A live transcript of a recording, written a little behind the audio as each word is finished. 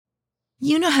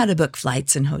You know how to book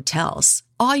flights and hotels.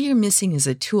 All you're missing is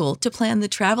a tool to plan the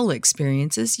travel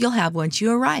experiences you'll have once you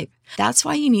arrive. That's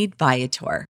why you need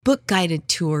Viator. Book guided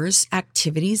tours,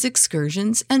 activities,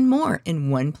 excursions, and more in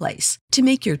one place to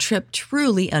make your trip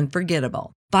truly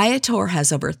unforgettable. Viator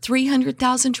has over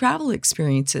 300,000 travel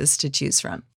experiences to choose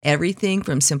from. Everything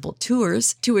from simple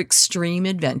tours to extreme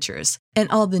adventures and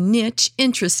all the niche,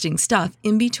 interesting stuff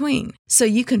in between. So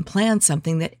you can plan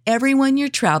something that everyone you're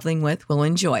traveling with will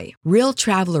enjoy. Real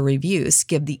traveler reviews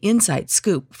give the inside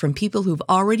scoop from people who've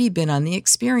already been on the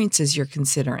experiences you're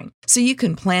considering. So you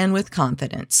can plan with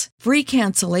confidence. Free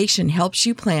cancellation helps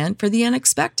you plan for the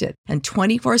unexpected. And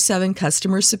 24/7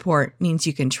 customer support means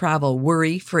you can travel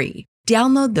worry-free.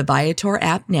 Download the Viator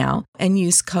app now and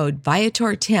use code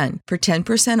Viator10 for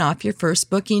 10% off your first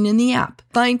booking in the app.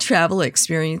 Find travel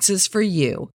experiences for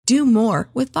you. Do more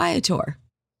with Viator.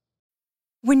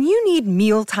 When you need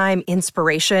mealtime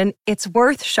inspiration, it's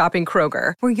worth shopping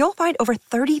Kroger, where you'll find over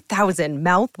 30,000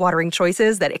 mouth-watering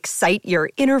choices that excite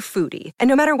your inner foodie. And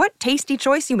no matter what tasty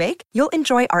choice you make, you'll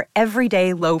enjoy our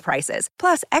everyday low prices,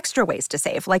 plus extra ways to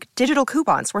save, like digital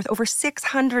coupons worth over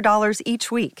 $600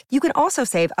 each week. You can also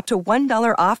save up to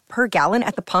 $1 off per gallon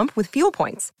at the pump with fuel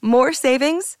points. More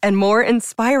savings and more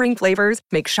inspiring flavors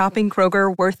make shopping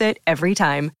Kroger worth it every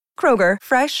time. Kroger,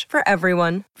 fresh for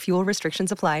everyone. Fuel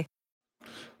restrictions apply.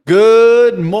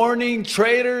 Good morning,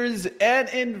 traders and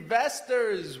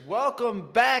investors.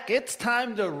 Welcome back. It's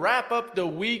time to wrap up the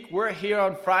week. We're here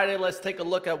on Friday. Let's take a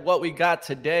look at what we got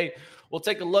today. We'll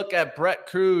take a look at Brent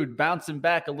Crude bouncing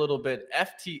back a little bit.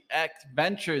 FTX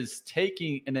Ventures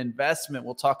taking an investment.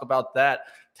 We'll talk about that.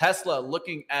 Tesla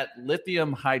looking at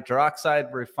lithium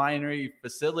hydroxide refinery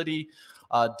facility.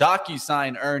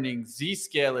 DocuSign earnings,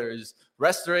 Zscalers,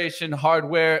 Restoration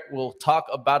Hardware. We'll talk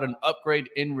about an upgrade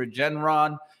in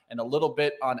Regeneron and a little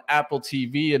bit on Apple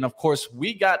TV. And of course,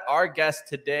 we got our guest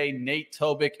today, Nate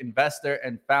Tobick, investor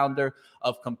and founder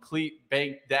of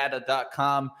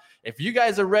CompleteBankData.com. If you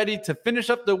guys are ready to finish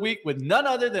up the week with none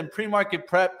other than pre-market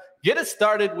prep, get us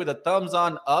started with a thumbs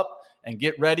on up and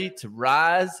get ready to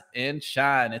rise and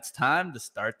shine. It's time to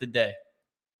start the day.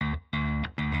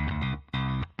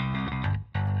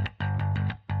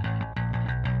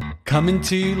 Coming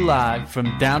to you live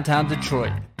from downtown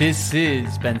Detroit, this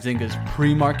is Benzinga's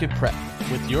Pre-Market Prep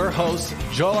with your hosts,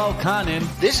 Joel Elkanin.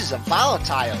 This is a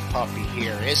volatile puppy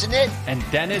here, isn't it? And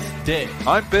Dennis Dick.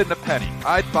 I'm bidding a penny.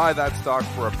 I'd buy that stock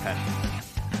for a penny.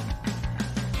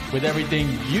 With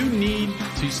everything you need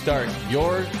to start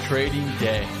your trading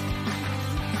day.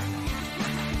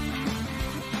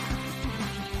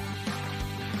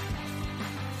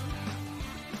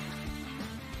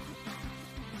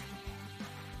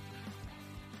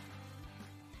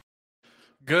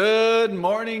 Good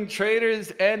morning,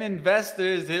 traders and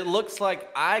investors. It looks like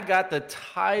I got the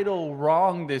title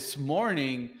wrong this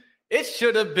morning. It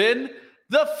should have been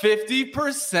the 50%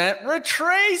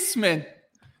 retracement.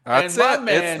 That's and my it.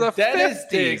 man, It's the Dennis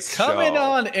Dick 50s coming show.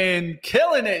 on and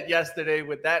killing it yesterday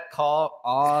with that call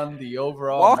on the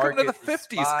overall Welcome to market. the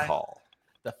 50s call.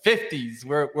 The 50s.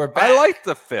 We're back. I like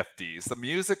the 50s. The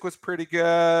music was pretty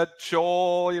good.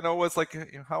 Joel, was like,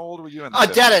 how old were you in the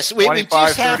 50s? Dennis, we 25,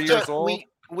 just have 30 years to old?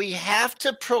 we have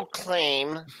to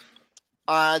proclaim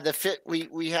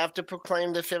we have to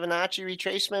proclaim the Fibonacci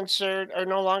retracements are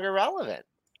no longer relevant.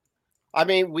 I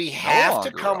mean, we have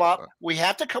to come up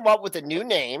with a new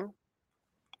name.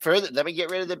 Let me get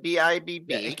rid of the BIBB.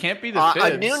 Yeah, it can't be the Fibs.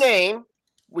 A new name.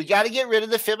 We got to get rid of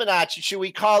the Fibonacci. Should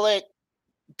we call it?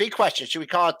 Big question. Should we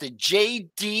call it the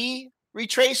JD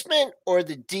retracement or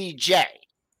the DJ?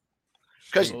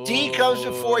 Because D comes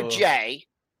before J,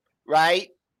 right?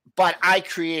 But I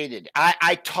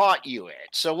taught you it.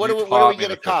 So what are we going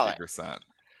to call it?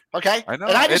 Okay. I know.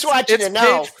 And I just want you to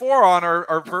know. It's page 4 on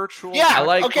our virtual. Yeah. I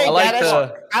like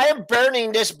Dennis, I am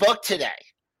burning this book today.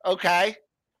 Okay.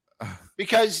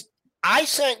 Because I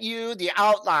sent you the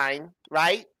outline,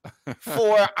 right?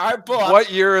 For our book. What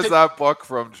year is that book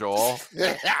from, Joel?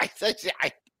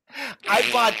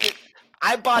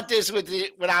 I bought this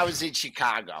when I was in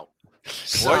Chicago.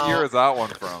 So, what year is that one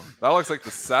from? That looks like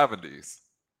the 70s.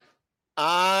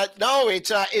 No,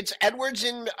 it's Edwards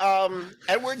and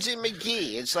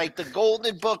McGee. It's like the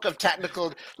golden book of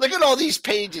technical. Look at all these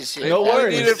pages here. No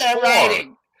worries.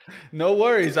 Writing. No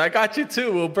worries. I got you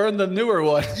too. We'll burn the newer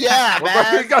one. Yeah,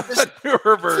 man. We got the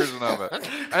newer version of it.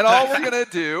 And all we're going to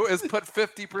do is put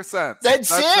 50%.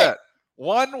 That's it.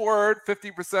 One word,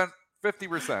 50%.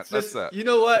 50%. That's it. You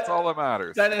know what? That's all that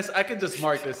matters. Dennis, I can just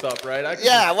mark this up, right?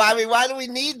 Well, I mean, why do we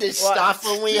need this stuff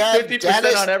when we have 50%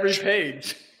 Dennis on every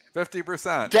page?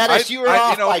 50%. Dennis, you were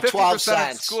off by 12 50% in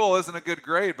cents. school isn't a good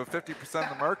grade, but 50% of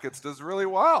the markets does really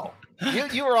well.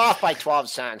 You were off by 12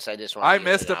 cents. I just want I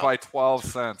missed it by 12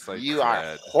 cents. You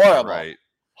are horrible. Right.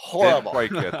 Horrible.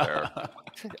 Didn't quite get there.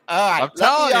 All right. I'm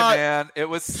telling you, man, it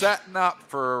was setting up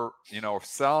for,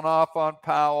 selling off on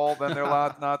Powell. Then they're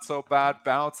not so bad,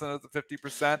 bouncing at the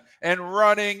 50% and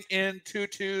running into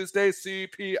Tuesday's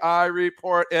CPI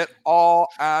report. It all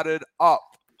added up.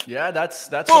 Yeah, that's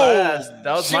what I asked.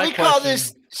 That was my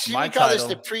question. Should we call this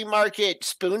the pre-market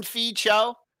spoon feed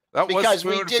show? That was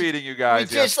spoon feeding you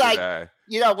guys yesterday.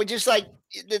 We just like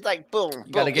boom.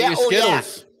 You got to get your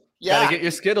Skittles. Yeah. Got to get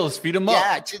your Skittles. Feed them up.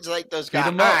 Yeah, just like those guys.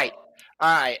 All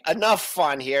right. Enough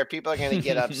fun here. People are going to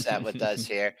get upset with us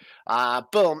here.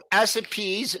 Boom.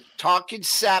 S&Ps talking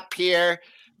SEP here.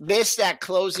 Missed that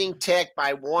closing tick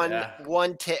by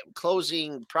one tick.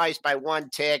 Closing price by one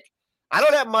tick. I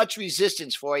don't have much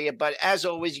resistance for you, but as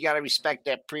always, you got to respect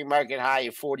that pre-market high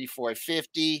of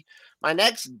 44.50. My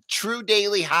next true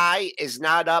daily high is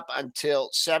not up until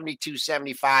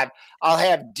 72.75. I'll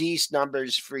have these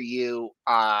numbers for you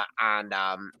on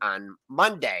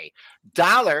Monday.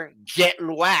 Dollar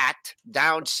getting whacked,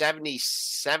 down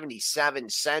 77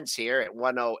 cents here at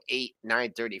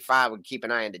 108.935. We'll keep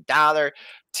an eye on the dollar.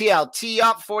 TLT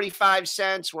up 45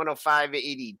 cents,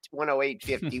 105.80,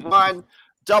 108.51.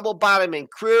 Double bottom in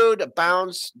crude, a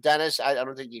bounce. Dennis, I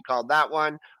don't think you called that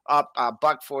one. Up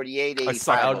 $1.48.85.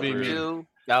 That would be me.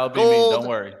 That would be me. Don't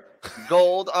worry.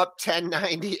 Gold up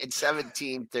 10.90 and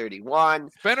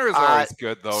 17.31. Spinner's always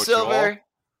good though. Silver. Joel.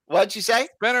 What'd you say?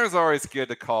 Spinner's always good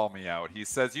to call me out. He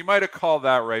says you might have called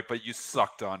that right, but you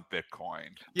sucked on Bitcoin.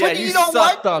 Yeah, you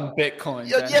sucked on Bitcoin.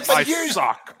 Yeah, but I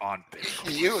suck on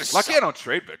Bitcoin. You Lucky I don't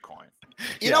trade Bitcoin.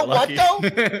 You know lucky.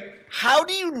 What though? How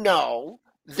do you know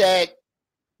that?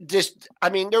 There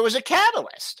was a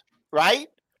catalyst, right?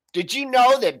 Did you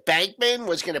know that Bankman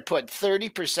was going to put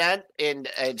 30% in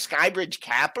Skybridge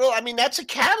Capital? I mean, that's a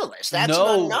catalyst. That's an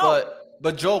unknown.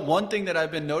 But Joel, one thing that I've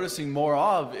been noticing more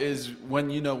of is when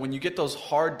you get those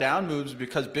hard down moves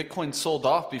because Bitcoin sold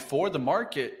off before the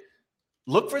market,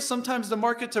 look for sometimes the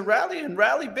market to rally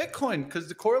Bitcoin because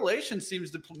the correlation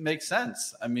seems to make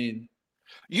sense. I mean,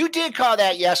 you did call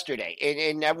that yesterday,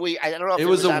 and I don't know if it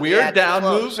was a weird down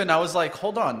move, and I was like,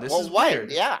 "Hold on, this is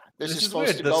weird." Yeah, this is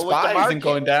supposed weird. to the go with the SPY market. isn't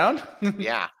going down.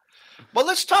 Yeah. Well,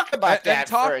 let's talk about that and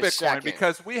talk for a Bitcoin second.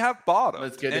 because we have bottom.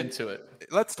 Let's get into it.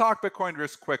 Let's talk Bitcoin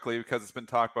just quickly because it's been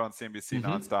talked about on CNBC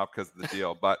nonstop because of the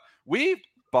deal. But we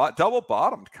double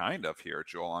bottomed kind of here,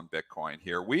 Joel, on Bitcoin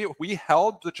here. We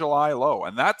held the July low,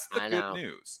 and that's the good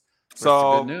news.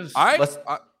 So the good news?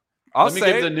 Let me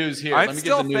give the news here. I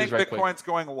still think Bitcoin's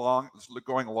going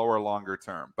lower longer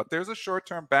term, but there's a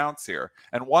short-term bounce here.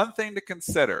 And one thing to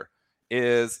consider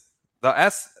is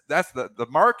the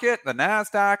market, the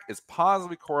NASDAQ is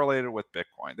positively correlated with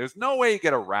Bitcoin. There's no way you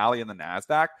get a rally in the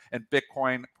NASDAQ and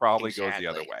Bitcoin probably goes the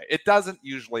other way. It doesn't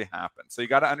usually happen. So you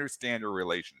got to understand your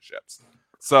relationships.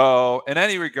 So in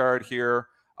any regard here,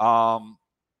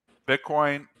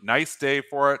 Bitcoin, nice day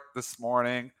for it this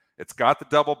morning. It's got the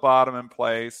double bottom in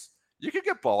place. You could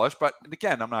get bullish, but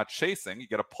again, I'm not chasing. You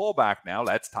get a pullback now.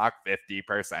 Let's talk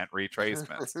 50%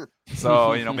 retracements.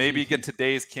 So, maybe you get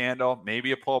today's candle,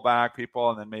 maybe a pullback, people,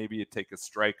 and then maybe you take a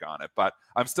strike on it. But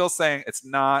I'm still saying it's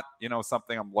not,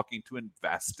 something I'm looking to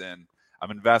invest in. I'm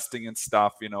investing in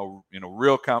stuff,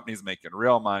 real companies making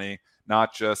real money,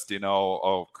 not just,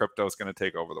 crypto is going to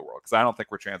take over the world. Because I don't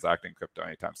think we're transacting crypto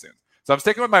anytime soon. So I'm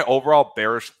sticking with my overall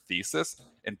bearish thesis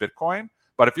in Bitcoin.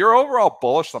 But if you're overall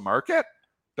bullish the market,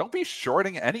 don't be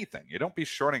shorting anything. You don't be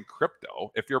shorting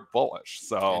crypto if you're bullish.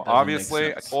 So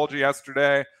obviously, I told you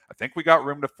yesterday, I think we got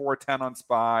room to 410 on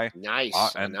SPY.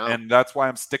 Nice. And that's why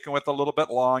I'm sticking with a little bit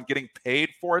long, getting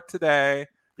paid for it today.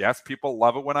 Yes, people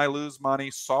love it when I lose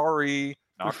money. Sorry.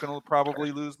 Not going to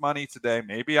probably lose money today.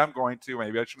 Maybe I'm going to.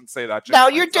 Maybe I shouldn't say that. Now,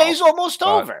 your day's almost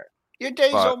over. Your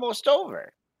day's almost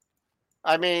over.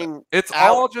 I mean, it's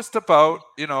all just about,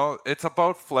 it's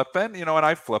about flipping, and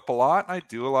I flip a lot and I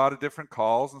do a lot of different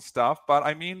calls and stuff. But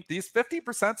I mean, these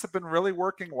 50% have been really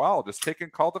working well. Just taking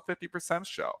call to 50%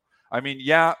 show. I mean,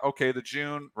 yeah, okay, the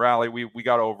June rally, we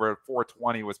got over it.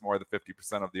 420 was more than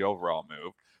 50% of the overall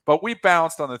move, but we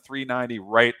bounced on the 390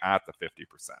 right at the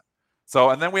 50%.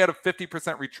 So, and then we had a 50%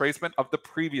 retracement of the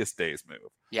previous day's move.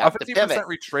 Yeah, a 50%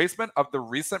 retracement of the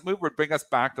recent move would bring us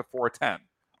back to 410.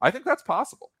 I think that's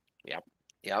possible. Yep.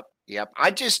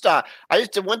 I just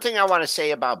the one thing I want to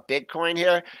say about Bitcoin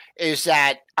here is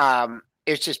that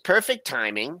it's just perfect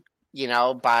timing,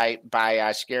 by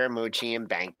Scaramucci and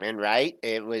Bankman, right?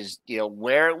 It was,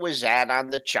 where it was at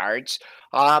on the charts.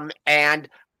 And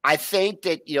I think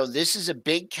that, this is a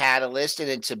big catalyst and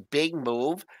it's a big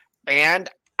move. And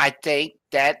I think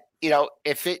that,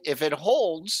 if it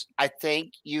holds, I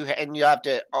think you have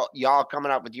to, y'all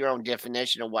coming up with your own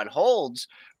definition of what holds.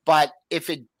 But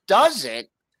if it doesn't,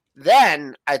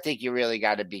 then I think you really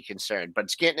got to be concerned. But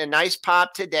it's getting a nice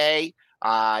pop today,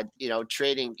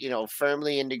 trading,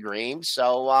 firmly into green.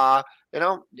 So,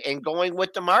 and going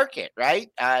with the market, right?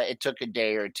 It took a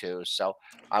day or two. So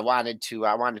I wanted to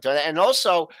that. And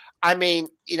also, Bankman,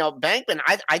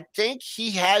 I think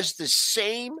he has the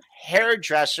same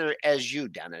hairdresser as you,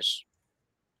 Dennis.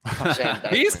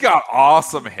 He's got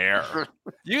awesome hair.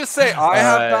 You say I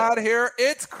have bad hair?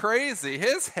 It's crazy.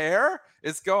 His hair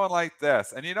is going like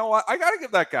this. And you know what? I got to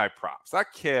give that guy props.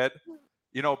 That kid,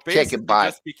 basically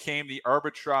just became the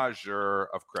arbitrageur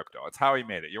of crypto. It's how he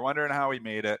made it. You're wondering how he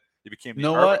made it. He became the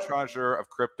arbitrageur of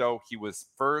crypto. He was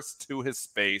first to his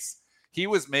space. He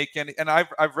was making, and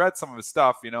I've read some of his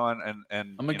stuff, and I'm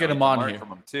gonna get him on here from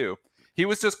him too. He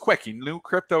was just quick. He knew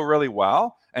crypto really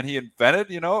well, and he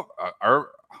invented,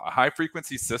 a high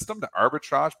frequency system to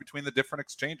arbitrage between the different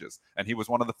exchanges. And he was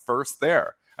one of the first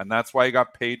there, and that's why he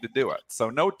got paid to do it. So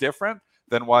no different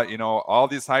than what all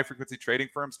these high frequency trading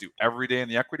firms do every day in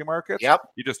the equity markets. Yep.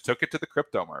 He just took it to the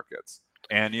crypto markets.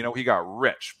 And, he got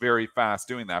rich very fast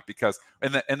doing that, because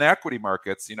in the equity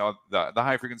markets, the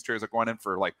high frequency traders are going in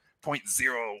for like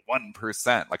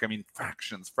 0.01%.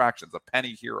 Fractions, a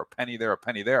penny here, a penny there, a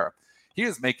penny there. He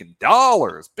is making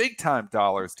dollars, big time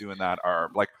dollars doing that arb,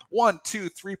 like 1%,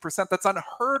 2%, 3%. That's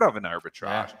unheard of in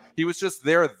arbitrage. Yeah. He was just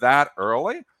there that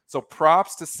early. So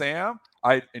props to Sam.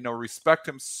 I respect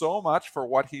him so much for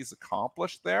what he's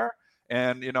accomplished there.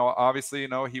 And, obviously,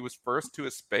 he was first to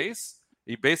his space.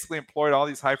 He basically employed all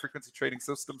these high-frequency trading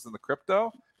systems in the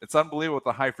crypto. It's unbelievable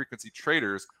the high-frequency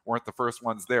traders weren't the first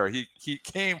ones there. He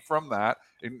came from that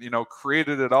and,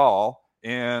 created it all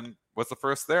and was the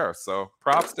first there. So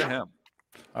props to him.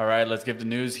 All right, let's give the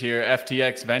news here.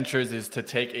 FTX Ventures is to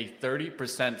take a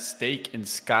 30% stake in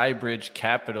Skybridge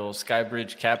Capital.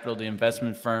 Skybridge Capital, the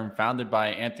investment firm founded by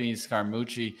Anthony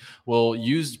Scaramucci, will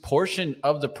use portion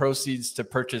of the proceeds to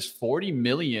purchase $40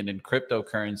 million in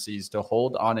cryptocurrencies to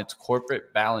hold on its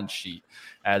corporate balance sheet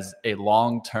as a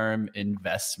long-term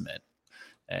investment.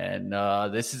 And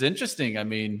this is interesting.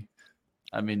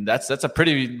 That's a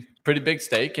pretty big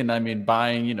stake, and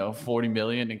buying 40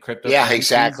 million in crypto. Yeah,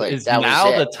 exactly. Is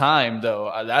now the time, though?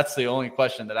 That's the only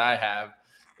question that I have.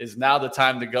 Is now the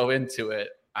time to go into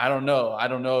it? I don't know. I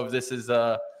don't know if this is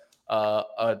a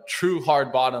true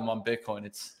hard bottom on Bitcoin.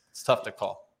 It's tough to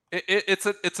call.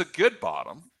 It's a good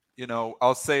bottom.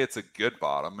 I'll say it's a good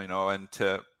bottom. And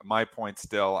to my point,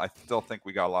 I still think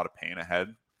we got a lot of pain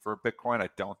ahead for Bitcoin. I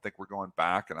don't think we're going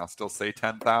back, and I'll still say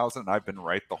 10,000. I've been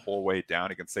right the whole way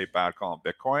down. You can say bad call on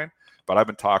Bitcoin, but I've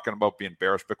been talking about being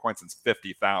bearish Bitcoin since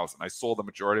 50,000. I sold the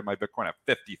majority of my Bitcoin at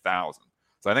 50,000.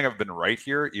 So I think I've been right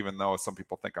here, even though some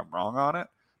people think I'm wrong on it.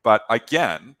 But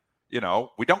again,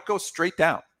 we don't go straight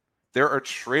down. There are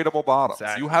tradable bottoms.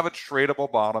 Exactly. You have a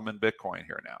tradable bottom in Bitcoin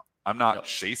here now. I'm not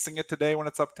chasing it today when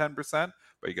it's up 10%,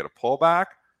 but you get a pullback.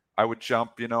 I would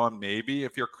jump, and maybe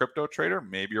if you're a crypto trader,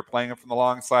 maybe you're playing it from the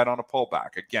long side on a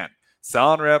pullback. Again,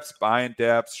 selling rips, buying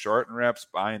dips, shorting rips,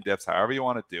 buying dips, however you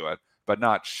want to do it, but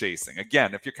not chasing.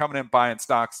 Again, if you're coming in buying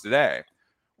stocks today,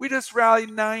 we just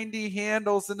rallied 90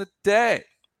 handles in a day.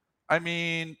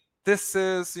 This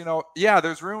is,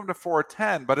 there's room to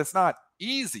 410, but it's not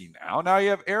easy now. Now you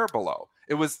have air below.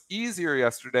 It was easier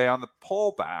yesterday on the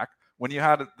pullback when you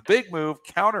had a big move,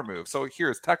 counter move. So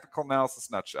here's technical analysis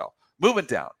nutshell. Moving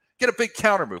down. Get a big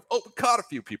counter move. Oh, we caught a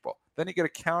few people. Then you get a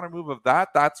counter move of that.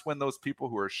 That's when those people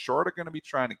who are short are going to be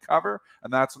trying to cover.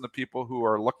 And that's when the people who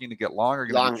are looking to get long are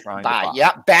going to be trying to buy.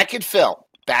 Yeah, back and fill.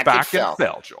 Back and fill,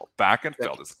 Joel. Back and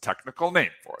fill. There's a technical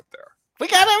name for it there. We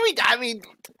got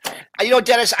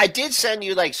Dennis, I did send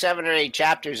you like 7 or 8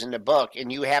 chapters in the book,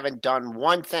 and you haven't done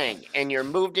one thing, and you're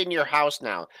moved in your house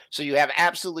now. So you have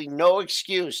absolutely no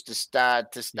excuse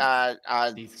not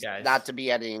to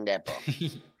be editing that book.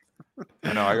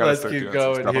 I know. I got to start doing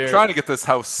some stuff. I'm trying to get this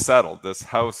house settled.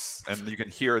 And you can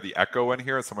hear the echo in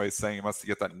here. Somebody's saying you must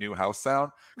get that new house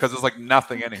sound because there's like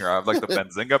nothing in here. I have like the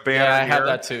Benzinga banner. Yeah, I have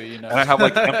that too. And I have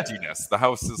like emptiness. The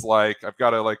house is like I've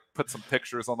got to like put some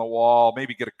pictures on the wall.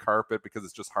 Maybe get a carpet because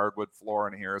it's just hardwood floor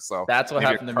in here. So that's what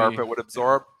happened to me. Carpet would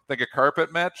absorb. Think a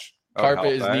carpet, Mitch?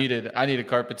 Carpet is needed. I need a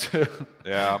carpet too.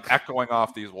 Yeah, I'm echoing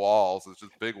off these walls. It's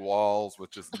just big walls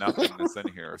with just nothingness in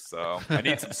here. So I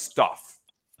need some stuff.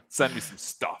 Send me some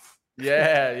stuff.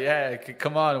 Yeah.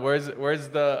 Come on. Where's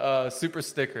the super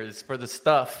stickers for the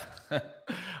stuff?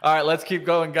 All right, let's keep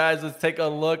going, guys. Let's take a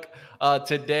look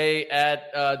today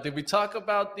at. Did we talk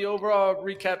about the overall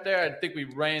recap there? I think we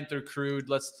ran through crude.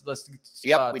 Let's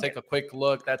take a quick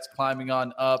look. That's climbing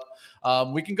on up.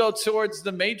 We can go towards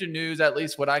the major news. At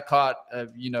least what I caught.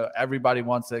 Everybody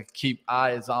wants to keep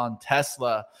eyes on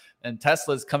Tesla. And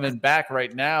Tesla's coming back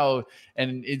right now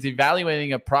and is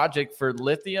evaluating a project for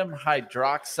lithium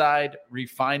hydroxide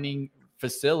refining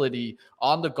facility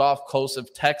on the Gulf Coast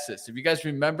of Texas. If you guys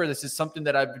remember, this is something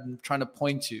that I've been trying to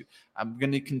point to. I'm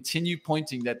going to continue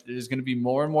pointing that there's going to be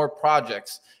more and more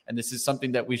projects, and this is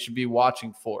something that we should be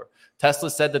watching for. Tesla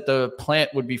said that the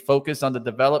plant would be focused on the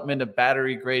development of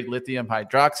battery-grade lithium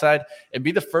hydroxide and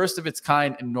be the first of its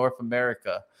kind in North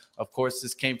America. Of course,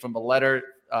 this came from a letter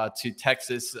to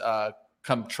Texas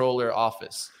Comptroller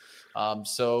Office.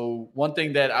 So one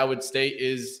thing that I would state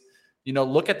is,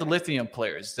 look at the lithium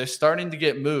players. They're starting to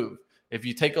get moved. If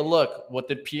you take a look, what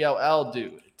did PLL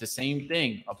do? The same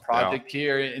thing, a project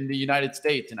here in the United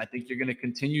States. And I think you're going to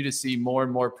continue to see more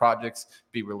and more projects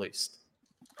be released.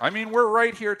 I mean, we're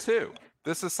right here too.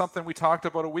 This is something we talked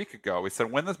about a week ago. We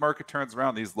said when this market turns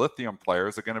around, these lithium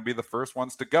players are going to be the first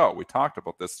ones to go. We talked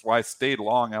about this. That's why I stayed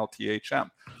long LTHM.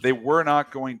 They were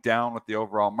not going down with the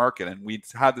overall market. And we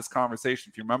had this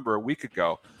conversation, if you remember, a week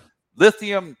ago.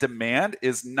 Lithium demand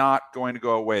is not going to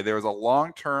go away. There is a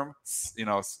long-term,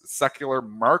 secular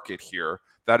market here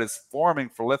that is forming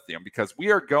for lithium because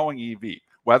we are going EV.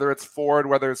 Whether it's Ford,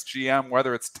 whether it's GM,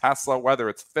 whether it's Tesla, whether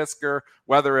it's Fisker,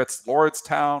 whether it's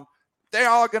Lordstown, they're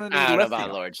all going to need lithium. I don't know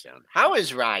about Lordstown. How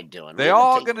is Ride doing? They're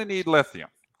all going to need lithium.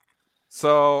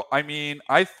 So,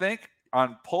 I think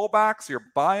on pullbacks, you're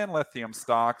buying lithium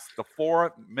stocks. The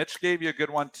four, Mitch gave you a good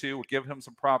one too. We'll give him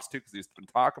some props too because he's been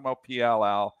talking about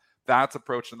PLL. That's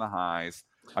approaching the highs.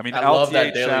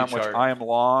 LTHM, which I am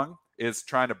long, is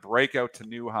trying to break out to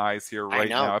new highs here right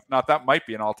now. If not, that might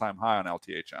be an all-time high on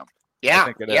LTHM. Yeah, I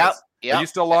think it is. Are you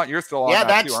still long? You're still on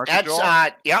that too, aren't you, Joel?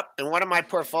 Yep. In one of my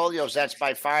portfolios, that's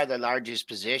by far the largest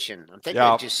position. I'm thinking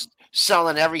of just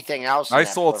selling everything else. I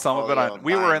sold some of it.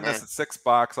 We were in this at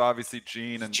 $6. Obviously,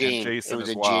 Gene and Jason as well. It was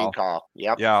a Gene call.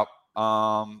 Yep. Yeah.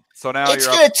 So now it's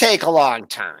going to take a long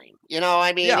time. It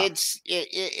is.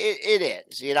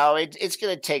 It's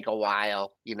going to take a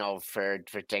while, for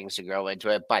things to grow into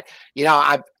it. But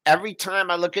every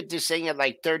time I look at this thing at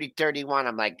like 30, 31,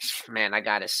 I'm like, man, I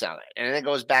got to sell it. And then it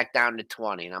goes back down to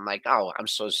 20, and I'm like, oh, I'm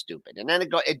so stupid. And then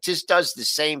it just does the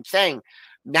same thing.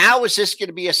 Now is this going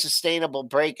to be a sustainable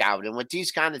breakout? And with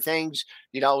these kind of things,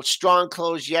 strong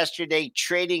close yesterday,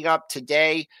 trading up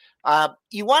today.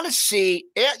 You want to see,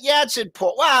 it's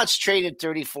important. Well, it's traded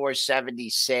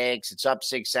 34.76. It's up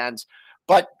 6 cents.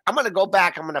 But I'm going to go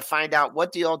back. I'm going to find out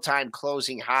what the all-time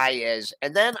closing high is.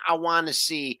 And then I want to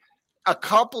see a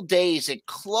couple days it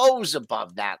close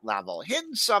above that level.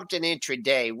 Hitting something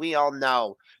intraday, we all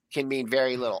know, can mean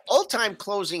very little. All-time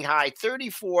closing high,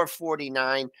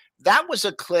 34.49. That was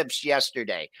eclipsed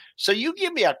yesterday. So you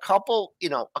give me a couple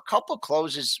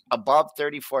closes above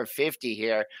 34.50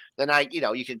 here, then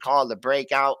you can call it a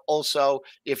breakout. Also,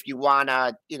 if you want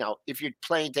to, if you're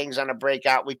playing things on a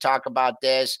breakout, we talk about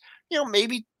this,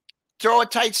 maybe throw a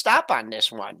tight stop on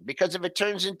this one, because if it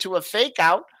turns into a fake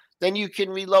out, then you can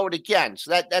reload again.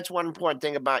 So that's one important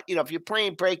thing about, if you're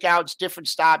playing breakouts, different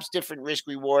stops, different risk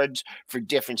rewards for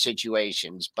different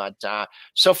situations. But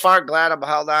so far, glad I've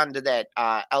held on to that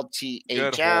LTHM.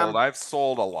 Good hold. I've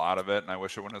sold a lot of it, and I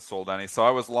wish I wouldn't have sold any. So I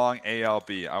was long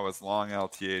ALB. I was long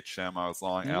LTHM. I was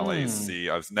long LAC.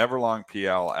 I was never long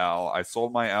PLL. I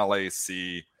sold my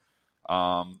LAC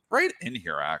right in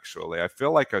here, actually. I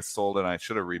feel like I sold it and I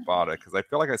should have rebought it because I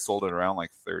feel like I sold it around like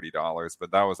 $30,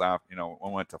 but that was after,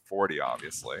 when it went to 40,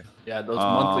 obviously. Yeah, those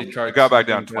monthly charts. It got back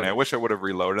down to 20. I wish I would have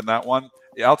reloaded that one.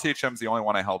 The LTHM is the only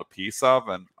one I held a piece of,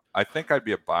 and I think I'd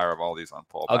be a buyer of all these on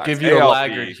pullbacks. I'll give you a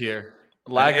laggard here.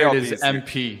 Laggard is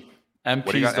MP.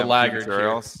 MP is the laggard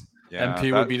here. Yeah,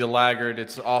 MP would be the laggard.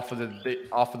 It's off of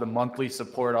the monthly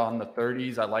support on the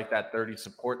 30s. I like that 30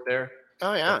 support there.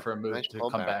 Oh, yeah. For a move to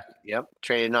come back. Yep.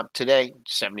 Trading up today,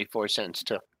 74 cents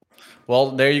too.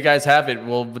 Well, there you guys have it.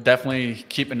 We'll definitely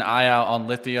keep an eye out on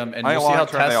lithium. And we'll see how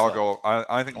Tesla. They all go.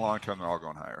 I think long term, they're all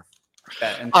going higher.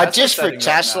 Yeah, just for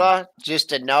Tesla,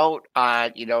 just a note,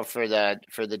 for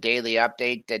the daily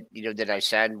update that I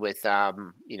send with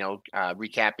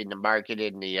recapping the market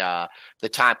and the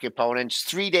top components.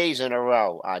 3 days in a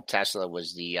row, Tesla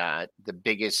was the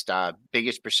biggest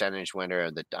percentage winner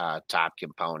of the top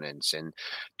components, and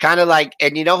kind of like,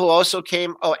 and who also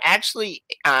came? Oh, actually,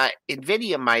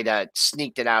 Nvidia might have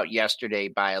sneaked it out yesterday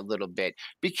by a little bit.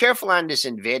 Be careful on this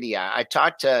Nvidia.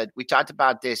 We talked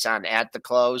about this on At the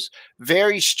Close.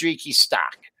 Very streaky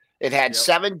stock. It had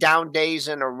 7 down days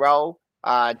in a row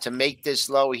to make this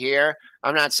low here.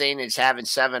 I'm not saying it's having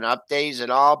 7 up days at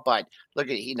all, but look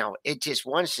at, it just,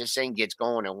 once this thing gets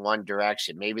going in one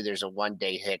direction, maybe there's a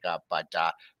 1-day hiccup, but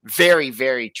very,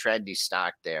 very trendy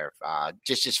stock there.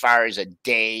 Just as far as a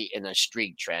day in a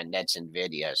streak trend, that's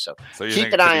NVIDIA. So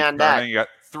keep an eye on that. You got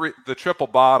the triple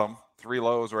bottom, 3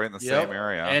 lows right in the same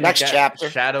area. And next chapter.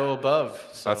 Shadow above.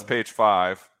 So. That's page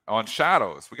 5. On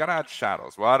shadows, we gotta add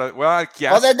shadows. Well,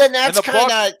 guess. Well, then that's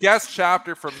kind of guest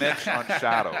chapter for Mitch on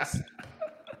shadows,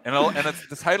 and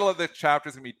the title of the chapter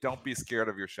is gonna be "Don't be scared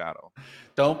of your shadow."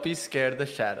 Don't be scared of the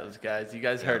shadows, guys. You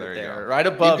guys heard it there, right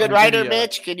above. You good writer,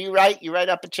 Mitch? Can you write? You write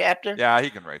up a chapter? Yeah, he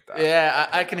can write that. Yeah,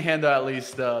 I can handle at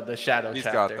least the shadow. He's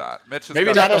chapter. got that. Mitch has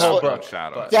maybe got not the whole book.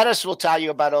 Shadows. Dennis will tell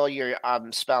you about all your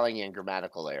spelling and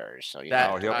grammatical errors. So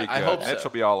he'll be good. I hope Mitch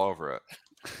will be all over it.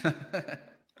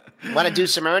 Want to do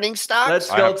some earnings stocks?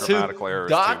 Let's go to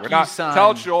DocuSign.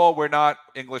 Tell Joel we're not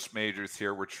English majors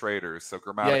here. We're traders, so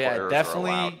grammatical errors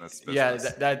definitely, are allowed in this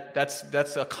business.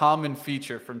 That's a common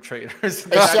feature from traders.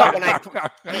 Except when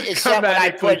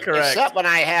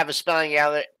I have a spelling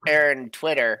error in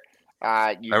Twitter.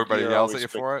 Everybody yells at you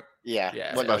for it?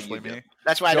 Yeah. Especially me.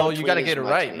 That's why Joel, you got to get it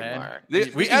right, man.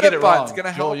 We edit button's going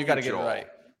to help. Joel, you got to get it right.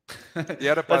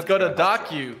 Let's go to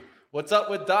Docu. What's up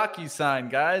with DocuSign,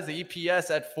 guys? The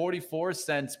EPS at 44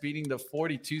 cents, beating the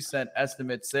 42-cent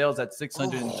estimate. Sales at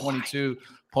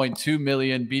 622.2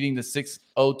 million, beating the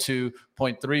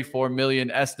 602.34 million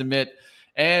estimate.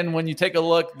 And when you take a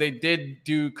look, they did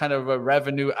do kind of a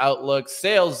revenue outlook.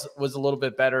 Sales was a little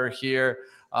bit better here.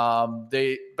 But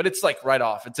it's like right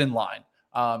off. It's in line.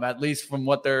 At least from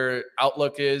what their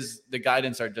outlook is, the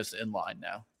guidance are just in line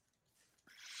now.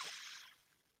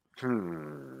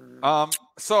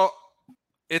 So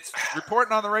it's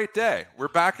reporting on the right day. We're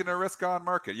back in a risk-on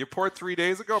market. You poured 3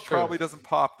 days ago, probably doesn't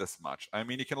pop this much. I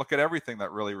mean, you can look at everything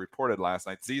that really reported last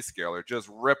night. Zscaler just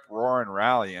rip, roar, and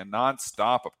rally, and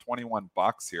nonstop up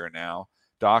 $21 here now.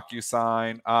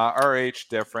 DocuSign, RH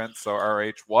different. So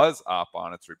RH was up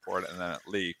on its report, and then it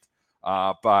leaked.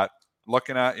 But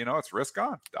looking at, it's risk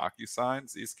on. DocuSign,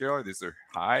 Zscaler, these are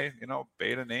high,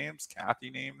 beta names,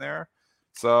 Kathy name there.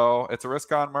 So it's a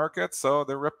risk-on market, so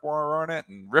they're roaring it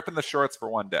and ripping the shorts for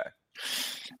one day.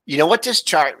 You know what this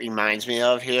chart reminds me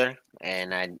of here?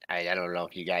 And I don't know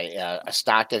if you guys a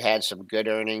stock that had some good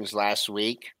earnings last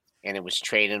week, and it was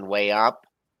trading way up,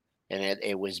 and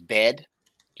it was bid.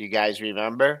 Do you guys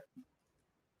remember?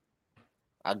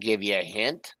 I'll give you a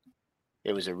hint.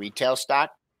 It was a retail stock.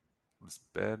 It was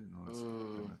bid.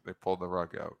 They pulled the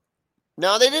rug out.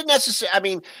 No, they didn't necessarily. I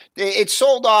mean, it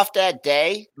sold off that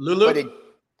day. Lulu?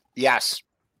 Yes.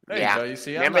 There you go. You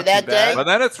see, remember that day? But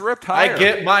then it's ripped higher. I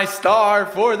get my star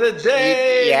for the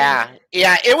day. Yeah.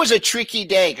 It was a tricky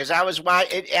day because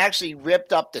it actually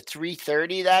ripped up to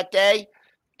 330 that day,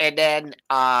 and then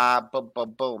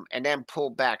boom, and then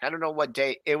pulled back. I don't know what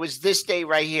day. It was this day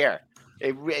right here.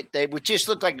 It would just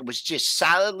look like it was just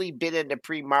solidly bid in the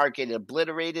pre-market,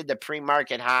 obliterated the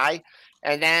pre-market high.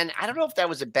 And then I don't know if it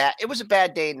was a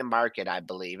bad day in the market, I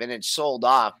believe, and it sold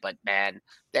off. But man,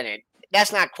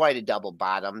 that's not quite a double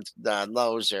bottom. The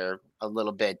lows are a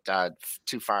little bit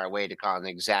too far away to call an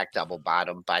exact double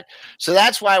bottom. But so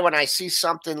that's why when I see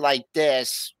something like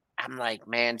this, I'm like,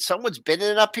 man, someone's bidding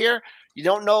it up here. You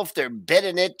don't know if they're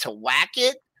bidding it to whack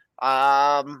it.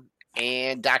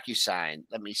 And DocuSign.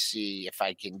 Let me see if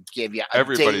I can give you a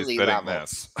daily level.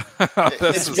 This.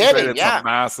 This is bidding, a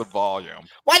massive volume.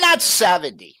 Why not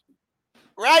 70?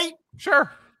 Right?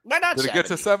 Sure. Why not 70? Did it get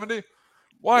to 70?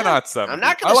 Why not 70? I'm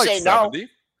not going to say 70. no.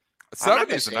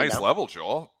 70 is a nice level,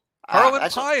 Joel. Harlan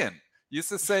Pyan used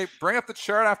to say, bring up the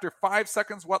chart after 5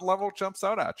 seconds. What level jumps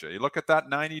out at you? You look at that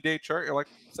 90-day chart, you're like,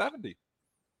 70.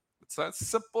 It's a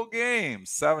simple game.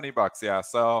 $70. Yeah.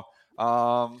 So,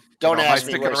 don't ask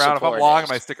me where around if I'm long. is.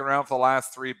 Am I sticking around for the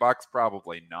last $3?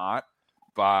 Probably not.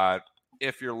 But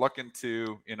if you're looking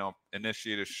to,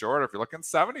 initiate a short, or if you're looking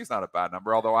 70 is not a bad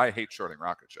number. Although I hate shorting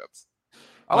rocket ships.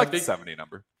 I like the 70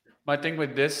 number. My thing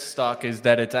with this stock is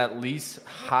that it's at least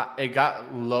hot. It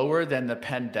got lower than the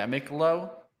pandemic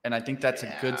low, and I think that's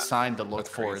a good sign to look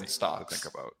for in stocks. To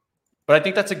think about. But I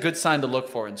think that's a good sign to look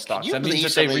for in stocks. That means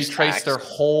that they retraced their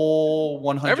whole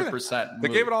 100%. They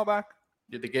gave it all back.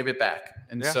 They gave it back.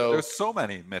 And so there's so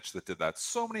many, Mitch, that did that.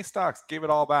 So many stocks gave it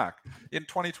all back. In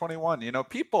 2021,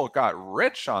 people got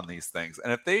rich on these things.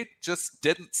 And if they just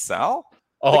didn't sell,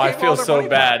 I feel so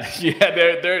bad. Yeah,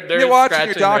 they're you're watching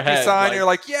your DocuSign, you're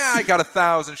like, yeah, I got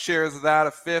 1,000 shares of that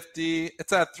at 50.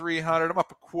 It's at 300. I'm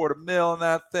up $250,000 in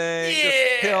that thing. Yeah. Just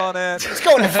killing it. It's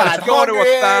going to 500. It's going to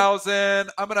 1,000.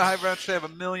 I'm going to eventually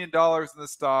have $1 million in the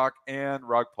stock and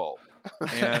rug pull.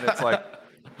 And it's like,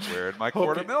 where'd my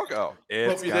quarter mil go?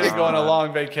 It's Hope you didn't go on a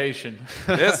long vacation.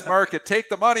 This market, take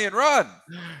the money and run.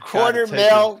 Quarter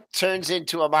mil turns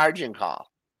into a margin call.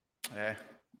 Yeah.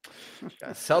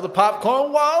 Gotta sell the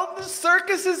popcorn while the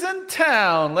circus is in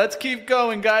town. Let's keep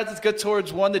going, guys. Let's get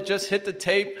towards one that just hit the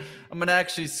tape. I'm going to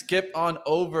actually skip on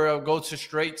over. I'll go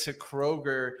straight to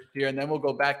Kroger here, and then we'll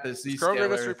go back to Zscaler. Kroger,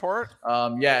 this report?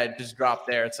 Yeah, it just dropped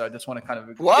there, so I just want to kind of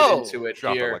get into it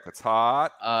Drop here. it like it's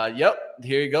hot. Yep,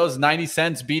 here he goes. 90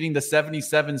 cents beating the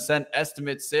 77-cent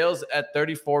estimate. Sales at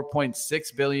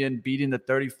 $34.6 billion, beating the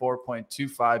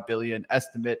 $34.25 billion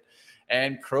estimate.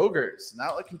 And Kroger's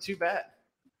not looking too bad.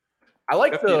 I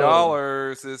like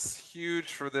 $50 is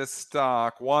huge for this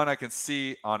stock. One, I can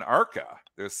see on ARCA,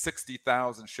 there's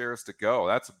 60,000 shares to go.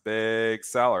 That's a big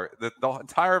seller. The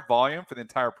entire volume for the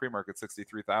entire pre-market,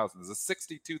 63,000, is a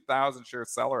 62,000 share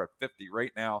seller at 50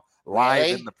 right now,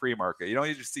 live in the pre-market. You don't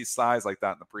usually see size like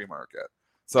that in the pre-market.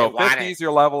 So 50 is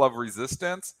your level of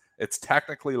resistance. It's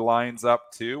technically lines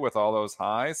up too with all those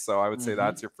highs. So I would say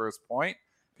that's your first point.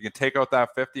 If you can take out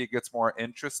that 50, it gets more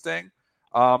interesting.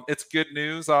 It's good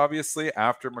news, obviously,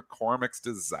 after McCormick's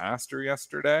disaster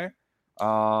yesterday.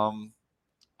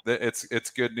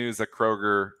 It's good news that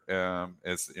Kroger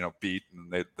is beat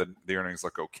and the earnings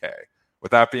look okay.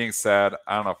 With that being said,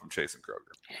 I don't know if I'm chasing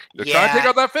Kroger. They're trying to take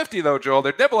out that 50 though, Joel.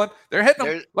 They're nibbling. They're hitting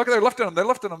them. Look, they're lifting them. They're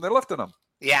lifting them. They're lifting them.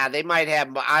 Yeah, they might have.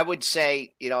 I would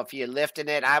say, if you're lifting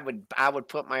it, I would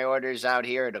put my orders out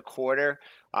here at a quarter.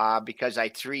 Because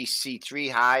I see three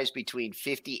highs between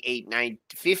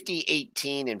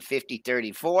 50.18 and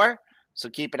 50.34. So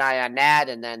keep an eye on that.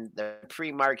 And then the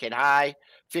pre-market high,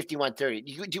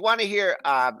 51.30. Do you want to hear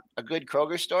a good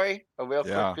Kroger story? A real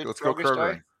quick good Kroger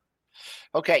story?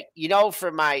 Okay.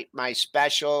 For my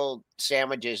special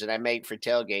sandwiches that I make for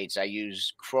tailgates, I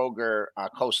use Kroger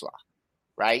coleslaw,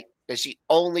 right? That's the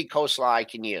only coleslaw I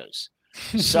can use.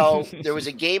 So there was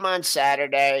a game on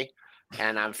Saturday.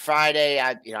 And on Friday,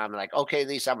 I'm like, okay,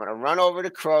 Lisa, I'm going to run over to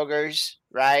Kroger's,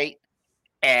 right?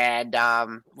 And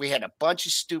we had a bunch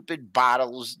of stupid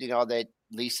bottles, that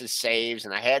Lisa saves,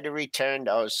 and I had to return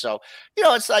those. So,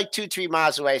 it's like 2-3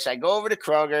 miles away. So I go over to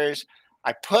Kroger's.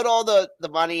 I put all the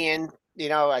money in,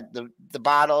 the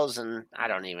bottles, and I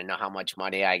don't even know how much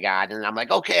money I got. And I'm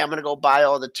like, okay, I'm going to go buy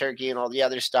all the turkey and all the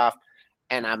other stuff.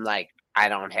 And I'm like, I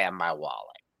don't have my wallet.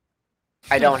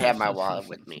 I don't have my wallet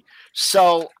with me.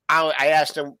 So I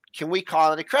asked them, can we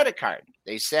call it a credit card?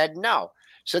 They said no.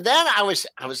 So then I was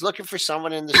looking for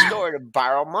someone in the store to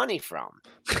borrow money from,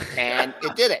 and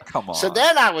it did it. Come on. So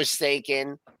then I was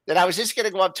thinking that I was just going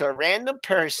to go up to a random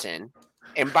person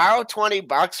and borrow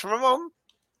 $20 from them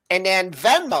and then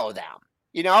Venmo them.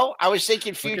 I was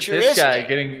thinking futuristic. Look at this guy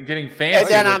getting fancy. And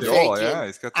then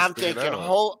I'm thinking,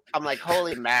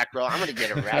 holy mackerel, I'm going to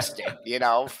get arrested,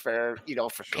 for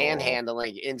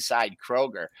panhandling inside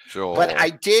Kroger. Sure. But I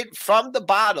did, from the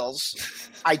bottles,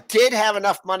 I did have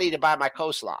enough money to buy my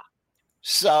coleslaw.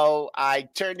 So I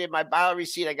turned in my bottle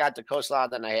receipt. I got the coleslaw.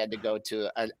 Then I had to go to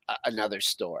another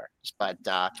store. But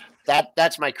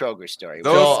that's my Kroger story.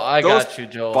 Joel, I got you,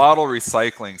 Joel. Bottle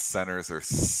recycling centers are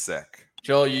sick.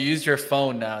 Joel, you use your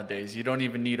phone nowadays. You don't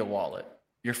even need a wallet.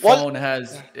 Your phone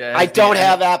has I don't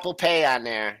have Apple Pay on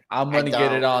there. I'm going to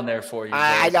get it on there for you.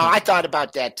 I know. I thought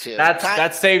about that too.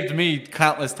 That saved me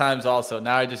countless times also.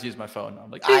 Now I just use my phone.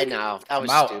 I'm like, I know. That was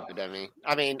stupid of me.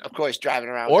 I mean, of course, driving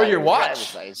around. Or your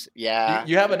watch. Yeah.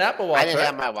 You have an Apple Watch, I didn't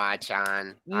have my watch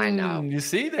on. I know. You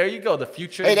see? There you go. The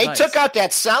future Hey, is they nice. took out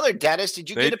that seller, Dennis. Did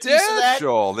you get a piece of that?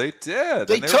 Joel. They did.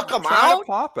 They took them out?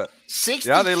 Pop it. 60K?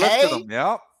 Yeah, they lifted them.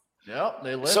 Yep. Yep,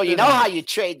 they so you know how you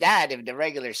trade that in the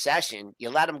regular session?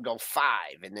 You let them go 5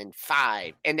 and then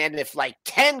 5. And then if like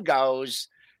 10 goes,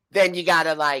 then you got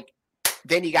to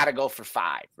go for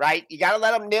 5, right? You got to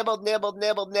let them nibble.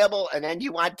 And then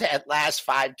you want that last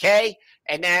 5K.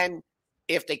 And then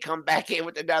if they come back in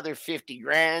with another 50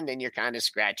 grand, then you're kind of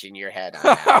scratching your head on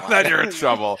that Then you're in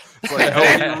trouble. It's like,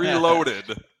 you reloaded.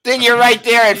 Then you're right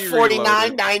there at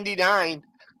 $49.99.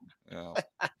 Yeah.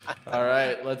 All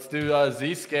right, let's do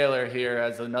Zscaler here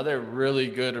as another really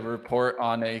good report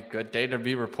on a good day to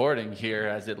be reporting here,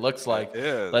 as it looks like.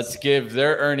 Let's give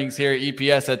their earnings here.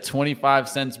 EPS at 25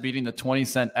 cents, beating the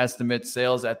 20-cent estimate.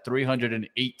 Sales at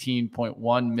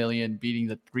 $318.1 million, beating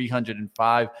the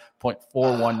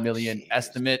 $305.41 million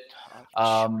estimate.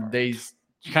 They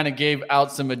kind of gave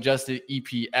out some adjusted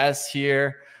EPS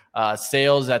here.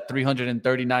 Sales at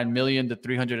 $339 million to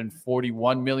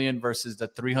 $341 million versus the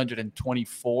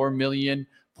 $324 million,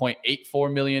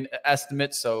 $0.84 million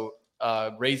estimate. So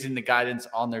raising the guidance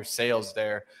on their sales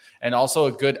there, and also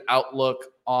a good outlook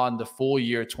on the full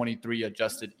year 23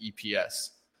 adjusted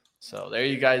EPS. So there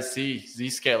you guys see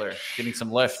Zscaler getting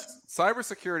some lift.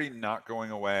 Cybersecurity not going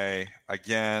away.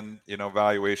 Again,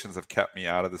 valuations have kept me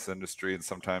out of this industry, and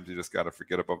sometimes you just got to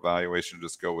forget about valuation and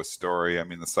just go with story. I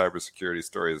mean, the cybersecurity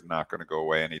story is not going to go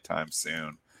away anytime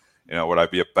soon. Would I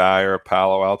be a buyer of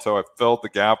Palo Alto? I filled the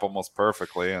gap almost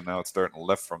perfectly, and now it's starting to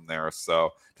lift from there. So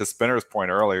to Spinner's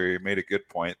point earlier, he made a good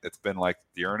point. It's been like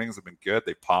the earnings have been good.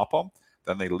 They pop them,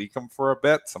 then they leak them for a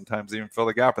bit, sometimes even fill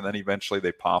the gap, and then eventually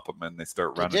they pop them and they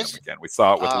start running them again. We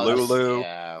saw it with Lulu.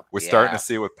 We're starting to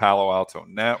see it with Palo Alto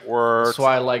Networks. That's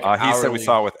why I like he said we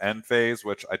saw it with Enphase,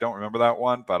 which I don't remember that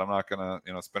one, but I'm not going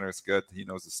to, Spinner's good. He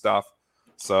knows his stuff.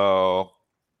 So,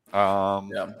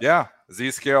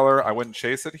 Zscaler, I wouldn't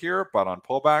chase it here, but on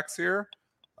pullbacks here,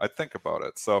 I'd think about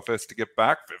it. So if it's to get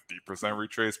back 50%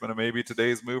 retracement and maybe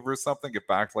today's move or something, get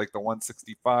back to like the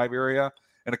 165 area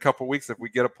in a couple of weeks. If we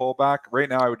get a pullback right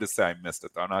now, I would just say I missed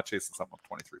it though. I'm not chasing something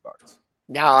up $23.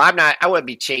 No, I'm not. I wouldn't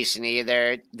be chasing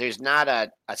either. There's not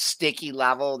a sticky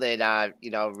level that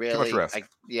really. Too much risk.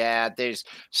 There's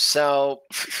so.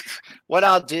 What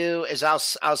I'll do is I'll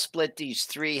split these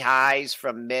three highs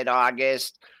from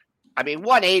mid-August. I mean,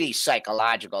 180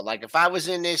 psychological. Like if I was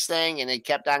in this thing and it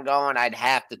kept on going, I'd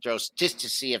have to throw just to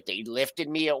see if they lifted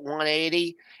me at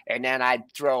 180, and then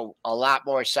I'd throw a lot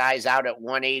more size out at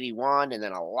 181, and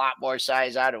then a lot more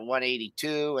size out at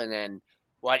 182, and then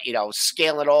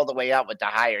scale it all the way up with the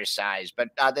higher size. But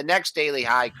the next daily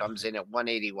high comes in at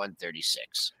 180,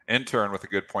 136. Intern with a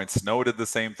good point. Snow did the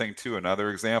same thing too. Another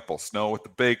example. Snow with the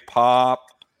big pop.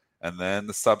 And then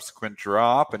the subsequent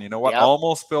drop. And you know what? Yep.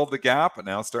 Almost filled the gap, and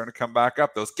now it's starting to come back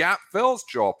up. Those gap fills,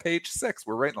 Joel, page 6.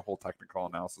 We're writing the whole technical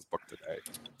analysis book today.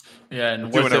 Yeah,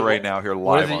 and we're doing it right now here live.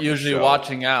 What is it usually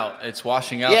washing out? It's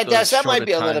washing out. Yeah, that might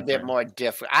be a little bit more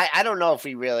different. I don't know if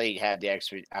we really have the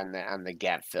expert on the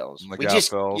gap fills.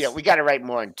 We got to write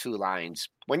more in 2 lines.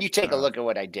 When you take a look at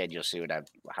what I did, you'll see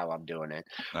how I'm doing it.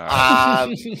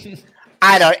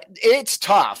 It's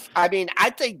tough. I mean,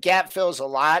 I think gap fills a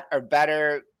lot are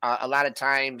better. A lot of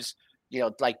times,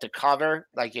 like to cover,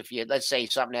 like if let's say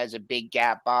something has a big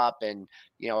gap up and,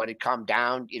 it come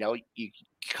down, you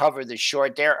cover the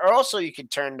short there, or also you can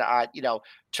turn,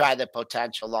 try the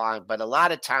potential long. But a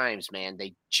lot of times, man,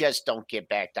 they just don't get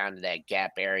back down to that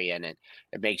gap area, and it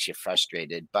makes you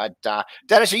frustrated. But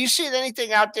Dennis, are you seeing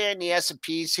anything out there in the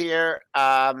S&Ps here?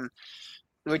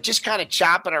 We're just kind of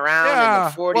chopping around in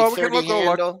the 40, 30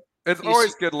 handle. It's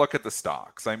always good to look at the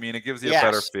stocks. I mean, it gives you a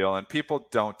better feel. And people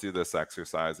don't do this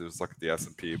exercise. They just look at the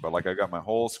S&P. But like I got my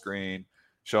whole screen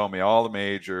showing me all the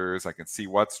majors. I can see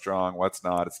what's strong, what's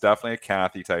not. It's definitely a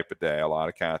Kathy type of day. A lot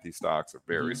of Kathy stocks are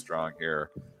very strong here.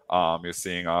 You're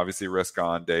seeing obviously risk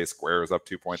on day. Square is up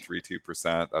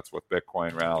 2.32%. That's with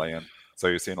Bitcoin rallying. So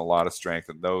you're seeing a lot of strength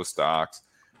in those stocks.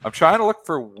 I'm trying to look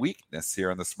for weakness here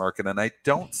in this market, and I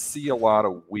don't see a lot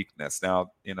of weakness.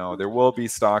 Now, there will be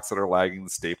stocks that are lagging.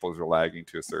 The staples are lagging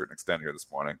to a certain extent here this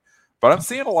morning, but I'm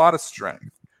seeing a lot of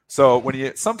strength. So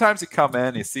sometimes you come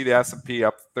in, you see the S&P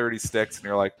up 30 sticks, and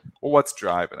you're like, well, what's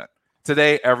driving it?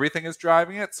 Today, everything is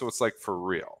driving it, so it's like for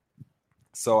real.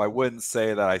 So I wouldn't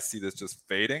say that I see this just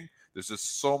fading. There's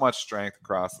just so much strength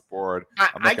across the board.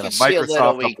 I'm looking at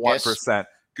Microsoft up 1%.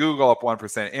 Google up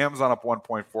 1%, Amazon up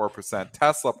 1.4%,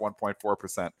 Tesla up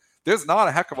 1.4%. There's not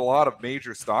a heck of a lot of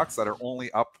major stocks that are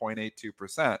only up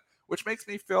 0.82%, which makes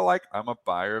me feel like I'm a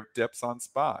buyer of dips on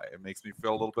SPY. It makes me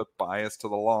feel a little bit biased to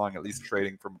the long, at least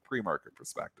trading from a pre-market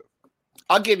perspective.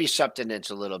 I'll give you something that's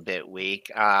a little bit weak,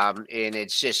 and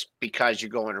it's just because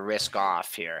you're going to risk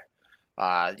off here.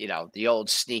 The old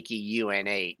sneaky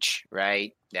UNH,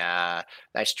 right?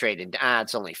 That's trading.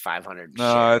 It's only 500.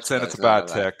 No, it's a bad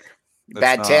tick.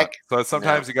 Bad tick. So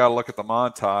sometimes you got to look at the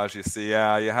montage. You see, you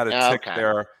had a tick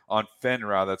there on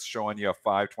FINRA that's showing you a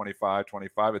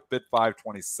 525.25. It's bid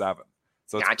 527.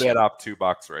 So it's bid up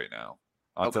 $2 right now.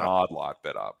 It's an odd lot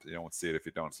bid up. You don't see it if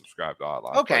you don't subscribe to odd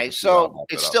lot. Okay, so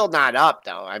it's still not up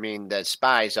though. I mean, the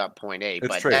SPY's up 0.8,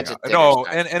 but that's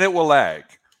and it will lag.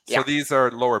 So these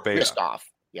are lower beta. Risk off.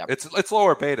 Yep. It's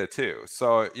lower beta too.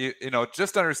 So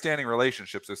just understanding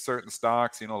relationships. There's certain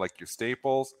stocks, like your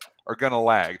staples, are going to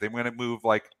lag. They're going to move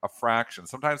like a fraction.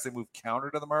 Sometimes they move counter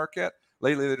to the market.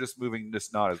 Lately, they're just moving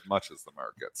just not as much as the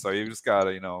market. So you just got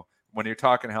to, when you're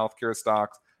talking healthcare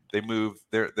stocks, they move.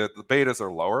 The betas are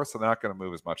lower, so they're not going to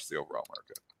move as much as the overall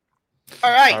market.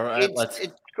 All right.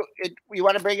 You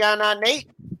want to bring on Nate?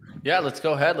 Yeah, let's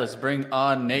go ahead. Let's bring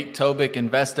on Nate Tobick,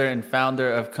 investor and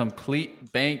founder of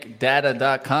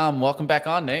CompleteBankData.com. Welcome back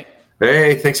on, Nate.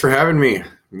 Hey, thanks for having me.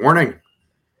 Morning.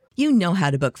 You know how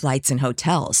to book flights and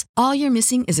hotels. All you're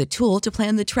missing is a tool to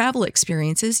plan the travel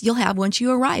experiences you'll have once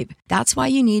you arrive. That's why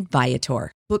you need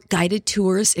Viator. Book guided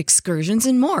tours, excursions,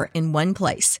 and more in one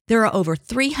place. There are over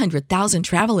 300,000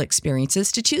 travel experiences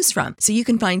to choose from, so you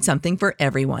can find something for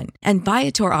everyone. And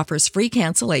Viator offers free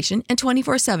cancellation and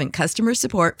 24/7 customer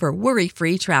support for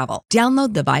worry-free travel.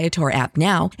 Download the Viator app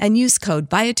now and use code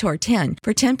Viator10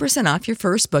 for 10% off your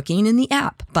first booking in the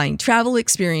app. Find travel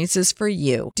experiences for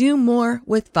you. Do more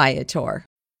with Viator.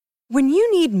 When you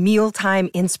need mealtime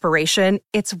inspiration,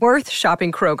 it's worth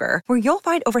shopping Kroger, where you'll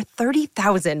find over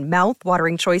 30,000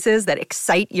 mouth-watering choices that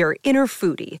excite your inner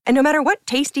foodie. And no matter what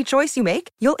tasty choice you make,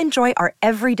 you'll enjoy our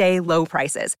everyday low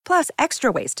prices, plus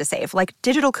extra ways to save, like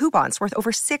digital coupons worth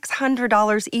over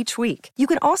 $600 each week. You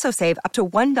can also save up to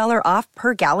 $1 off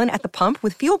per gallon at the pump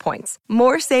with fuel points.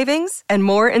 More savings and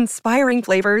more inspiring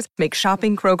flavors make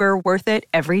shopping Kroger worth it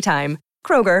every time.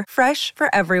 Kroger, fresh for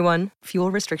everyone.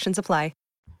 Fuel restrictions apply.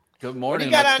 Good What do morning.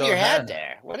 you got Let's on go your ahead. head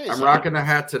there? What is I'm it? rocking the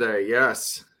hat today.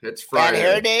 Yes, it's Bad Friday.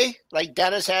 hair day, like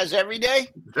Dennis has every day?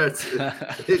 That's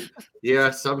it. Yeah,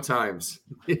 sometimes.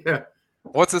 Yeah,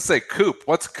 What's it say? Coop.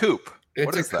 What's Coop? it's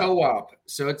What a is that? co-op.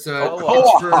 So it's a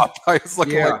Co-op. I was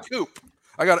looking Yeah. like Coop.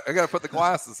 I got to put the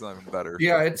glasses on better.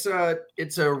 Yeah, it's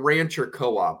a rancher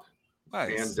co-op,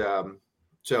 Nice. and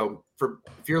so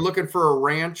if you're looking for a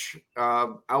ranch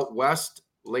out west,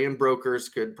 land brokers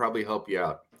could probably help you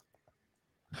out.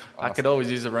 I could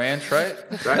always use a ranch, right?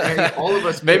 Hey, all of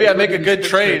us. Maybe I could. make a Look at good these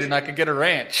trade pictures. and I could get a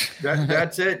ranch.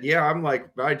 That's it. Yeah, I'm like,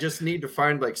 I just need to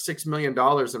find like $6 million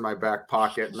in my back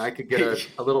pocket, and I could get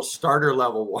a little starter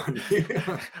level one.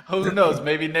 Who knows?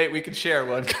 Maybe Nate, we could share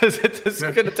one because it's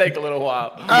going to take a little while.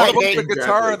 All What right, about Nate. the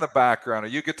guitar Exactly. in the background? Are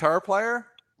you a guitar player?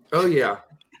 Oh yeah,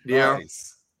 yeah.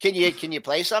 Nice. Can you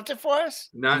play something for us?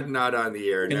 Not on the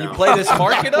air Can now. you play this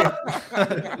market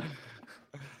up?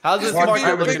 How's this One It'd be market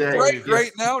a time a big looking day. for break you?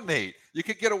 right now, Nate. You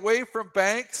could get away from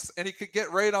banks and you could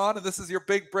get right on, and this is your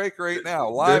big break right now,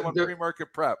 live on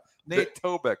Pre-Market Prep. Nate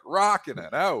Tobick rocking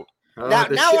it out. Now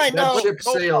I know- that ship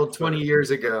sailed 20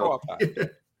 years ago.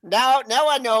 Now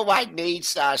I know why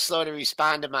Nate's slow to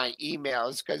respond to my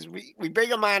emails, because we bring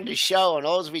him on the show and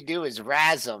all we do is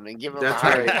razz him and give him That's a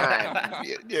hard right. time.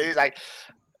 He's like,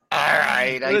 all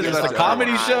right. I What is guess this, I'll a go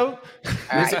comedy on." show? All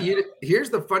right. Listen, here's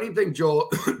the funny thing,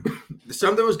 Joel.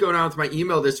 Something was going on with my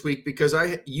email this week because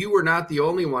you were not the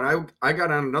only one. I got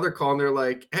on another call and they're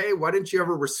like, "Hey, why didn't you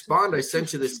ever respond? I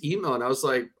sent you this email." And I was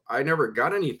like, "I never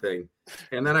got anything."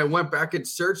 And then I went back and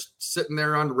searched, sitting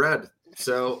there unread.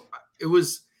 So it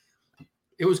was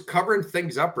covering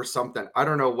things up or something. I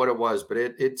don't know what it was, but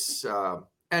it's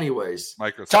anyways.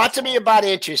 Microsoft. Talk to me about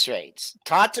interest rates.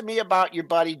 Talk to me about your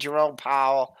buddy Jerome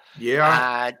Powell.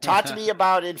 Yeah. Talk to me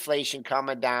about inflation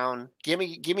coming down. Give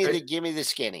me the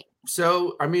skinny.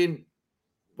 So, I mean,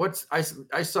 I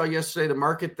saw yesterday, the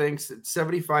market thinks it's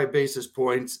 75 basis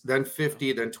points, then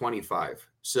 50, then 25.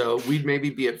 So we'd maybe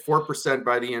be at 4%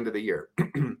 by the end of the year,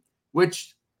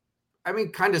 which, I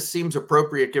mean, kind of seems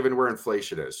appropriate given where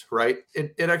inflation is, right?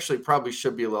 It actually probably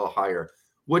should be a little higher.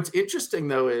 What's interesting,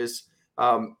 though, is,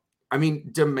 I mean,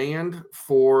 demand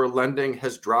for lending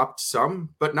has dropped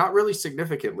some, but not really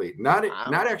significantly. Not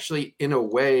actually in a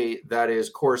way that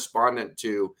is correspondent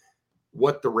to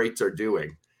what the rates are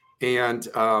doing. And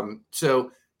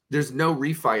so there's no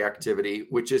refi activity,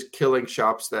 which is killing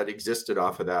shops that existed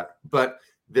off of that. But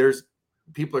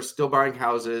people are still buying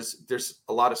houses. There's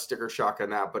a lot of sticker shock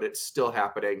on that, but it's still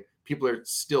happening. People are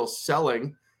still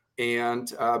selling,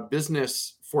 and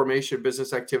business formation,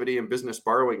 business activity, and business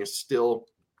borrowing is still.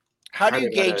 How do you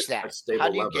kind of at gauge that? stable How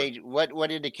do you level. gauge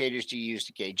what indicators do you use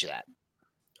to gauge that?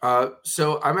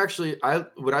 So I'm actually,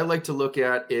 what I like to look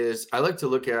at is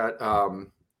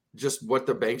just what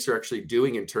the banks are actually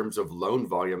doing in terms of loan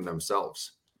volume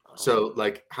themselves. So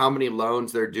like how many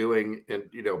loans they're doing and,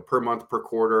 per month, per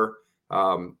quarter,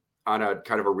 on a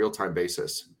kind of a real-time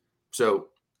basis. So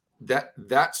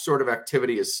that sort of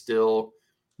activity is still,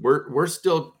 we're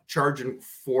still charging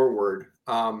forward.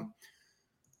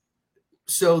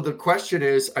 So the question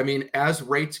is, I mean, as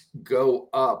rates go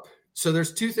up, so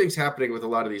there's two things happening with a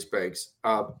lot of these banks.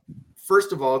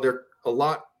 First of all,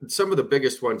 some of the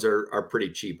biggest ones are pretty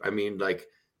cheap. I mean, like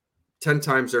 10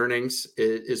 times earnings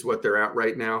is what they're at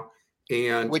right now.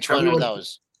 And Which one are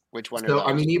those?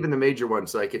 I mean, even the major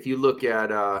ones, like if you look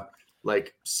at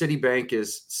like Citibank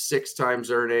is 6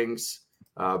 times earnings.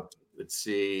 Let's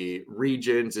see,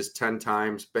 Regions is 10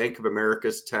 times. Bank of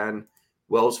America's 10.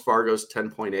 Wells Fargo's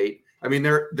 10.8. I mean,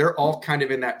 they're all kind of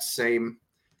in that same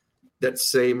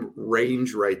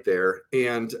range right there.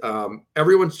 And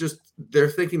everyone's they're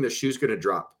thinking the shoe's going to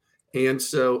drop. And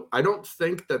so I don't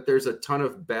think that there's a ton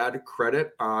of bad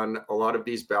credit on a lot of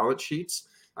these balance sheets.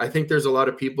 I think there's a lot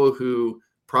of people who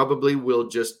probably will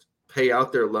just pay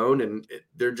out their loan, and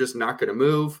they're just not going to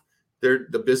move.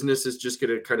 The business is just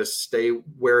going to kind of stay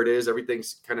where it is.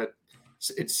 Everything's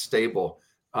it's stable.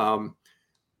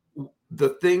 The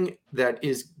thing that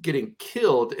is getting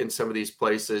killed in some of these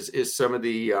places is some of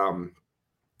the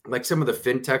like some of the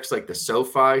fintechs, like the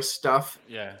SoFi stuff.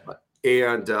 Yeah.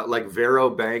 And like Vero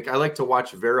Bank. I like to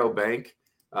watch Vero Bank.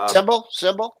 Symbol.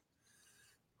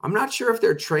 I'm not sure if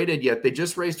they're traded yet. They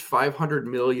just raised 500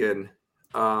 million.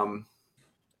 Let's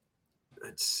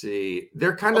see.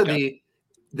 They're kind of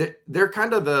they're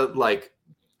kind of the like,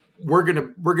 we're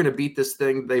gonna beat this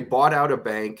thing. They bought out a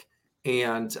bank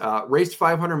and raised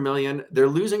 500 million. They're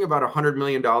losing about $100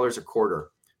 million a quarter.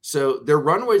 So their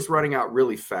runway's running out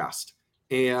really fast.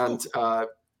 And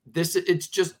it's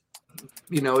just,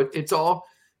 it's all,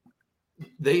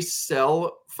 they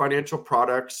sell financial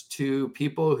products to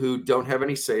people who don't have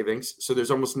any savings. So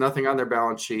there's almost nothing on their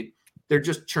balance sheet. They're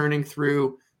just churning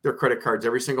through their credit cards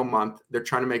every single month. They're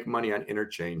trying to make money on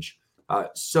interchange.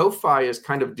 SoFi is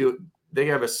they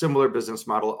have a similar business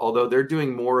model, although they're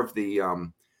doing more of the,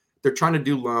 they're trying to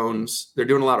do loans. They're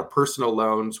doing a lot of personal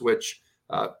loans, which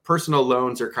personal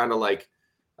loans are kind of like,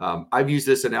 I've used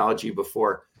this analogy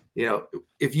before.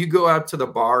 If you go out to the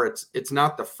bar, it's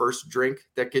not the first drink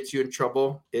that gets you in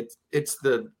trouble. It's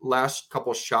the last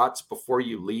couple shots before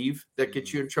you leave that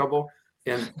gets you in trouble.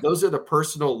 And those are the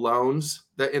personal loans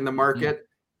that in the market.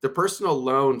 The personal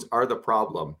loans are the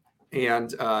problem.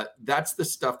 And that's the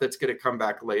stuff that's going to come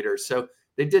back later. So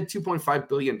they did $2.5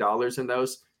 billion in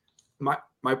those.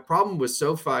 My problem with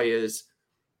SoFi is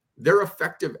their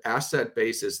effective asset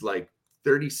base is like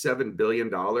 $37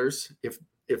 billion.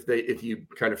 If you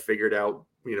kind of figured out,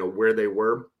 where they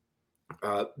were,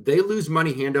 they lose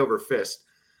money hand over fist.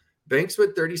 Banks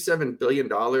with $37 billion,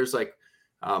 like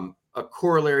a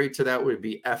corollary to that would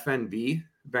be FNB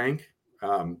Bank.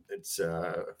 It's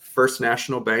First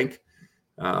National Bank,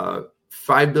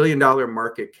 $5 billion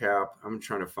market cap. I'm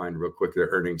trying to find real quick their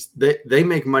earnings. They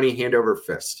make money hand over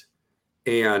fist,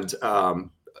 and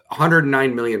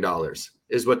 $109 million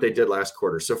is what they did last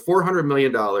quarter. So $400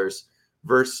 million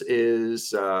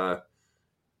versus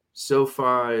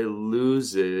SoFi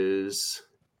loses.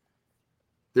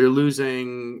 They're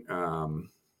losing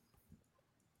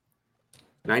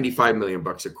 $95 million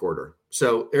a quarter.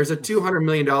 So there's a $200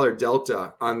 million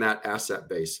delta on that asset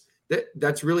base.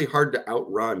 That's really hard to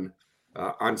outrun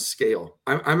on scale.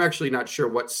 I'm actually not sure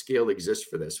what scale exists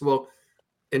for this. Well,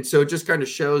 and so it just kind of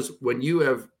shows when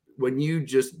you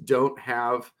just don't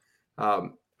have a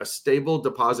stable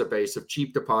deposit base of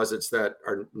cheap deposits that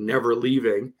are never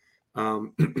leaving,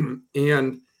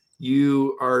 and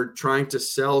you are trying to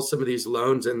sell some of these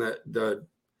loans, and the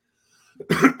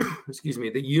excuse me,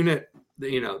 the unit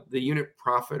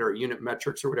profit or unit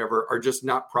metrics or whatever are just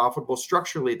not profitable.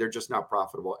 Structurally, they're just not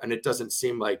profitable. And it doesn't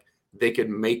seem like they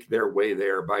can make their way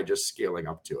there by just scaling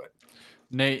up to it.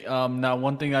 Nate, now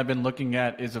one thing I've been looking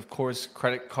at is, of course,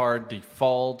 credit card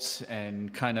defaults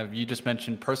and kind of, you just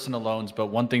mentioned personal loans, but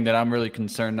one thing that I'm really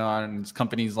concerned on is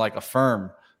companies like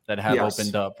Affirm that have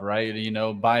opened up, right?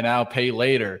 Buy now, pay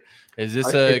later. Is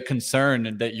this a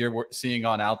concern that you're seeing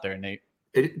on out there, Nate?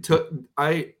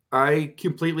 I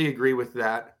completely agree with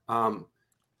that.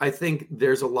 I think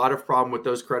there's a lot of problem with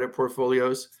those credit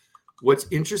portfolios. What's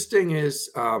interesting is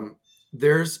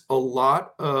there's a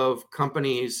lot of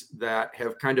companies that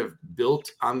have kind of built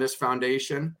on this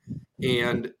foundation.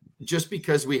 And just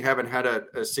because we haven't had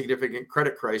a significant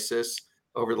credit crisis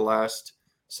over the last,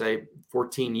 say,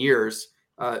 14 years,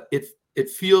 it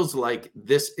feels like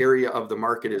this area of the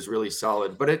market is really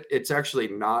solid, but it's actually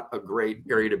not a great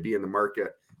area to be in the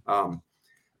market. A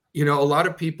lot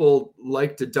of people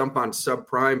like to dump on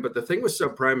subprime, but the thing with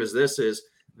subprime is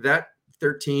that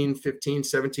 13, 15,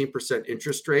 17%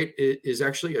 interest rate is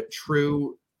actually a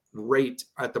true rate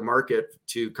at the market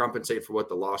to compensate for what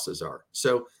the losses are.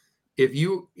 So if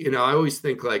I always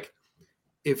think like,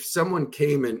 if someone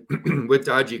came in with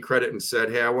dodgy credit and said,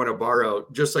 hey, I want to borrow,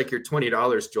 just like your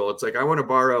 $20, Joel, it's like, I want to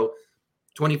borrow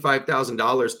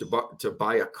 $25,000 to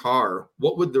buy a car.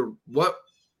 What would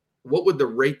the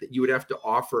rate that you would have to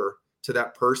offer to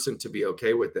that person to be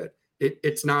okay with it?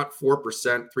 It's not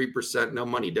 4%, 3%, no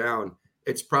money down.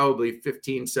 It's probably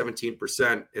 15,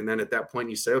 17%. And then at that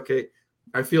point you say, okay,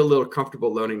 I feel a little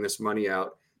comfortable loaning this money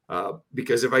out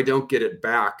because if I don't get it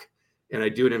back and I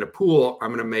do it in a pool, I'm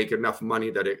going to make enough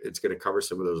money that it's going to cover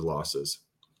some of those losses.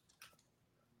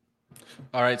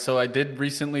 All right. So I did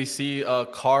recently see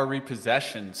car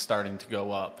repossession starting to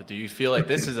go up. Do you feel like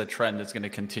this is a trend that's going to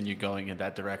continue going in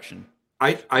that direction?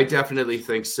 I definitely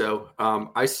think so.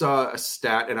 I saw a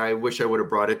stat, and I wish I would have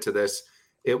brought it to this.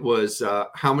 It was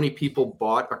how many people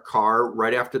bought a car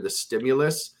right after the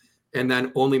stimulus. and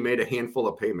then only made a handful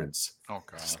of payments. Oh,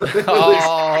 God. So it was-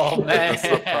 Oh, man. It's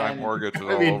subprime mortgages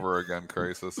all mean- over again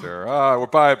crisis here. We'll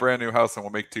buy a brand new house and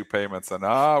we'll make 2 payments, and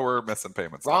we're missing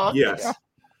payments. Wrong. Yes.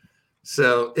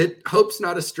 So hope's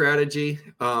not a strategy.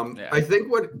 I think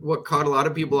what caught a lot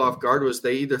of people off guard was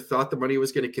they either thought the money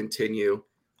was going to continue,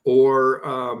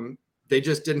 or they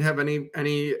just didn't have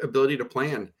any ability to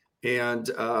plan. And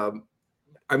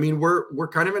I mean, we're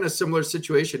kind of in a similar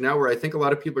situation now where I think a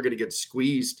lot of people are going to get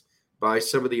squeezed by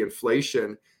some of the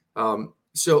inflation.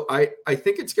 So I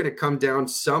think it's going to come down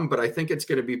some, but I think it's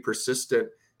going to be persistent.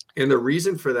 And the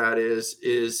reason for that is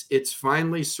it's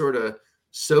finally sort of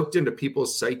soaked into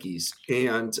people's psyches.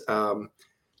 And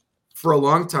for a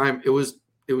long time, it was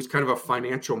kind of a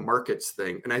financial markets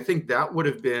thing. And I think that would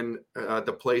have been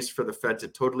the place for the Fed to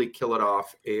totally kill it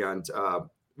off, and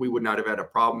we would not have had a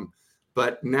problem.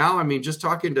 But now, I mean, just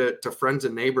talking to friends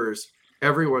and neighbors,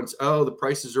 everyone's, the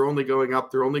prices are only going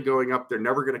up. They're only going up. They're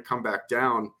never going to come back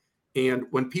down. And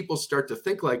when people start to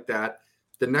think like that,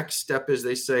 the next step is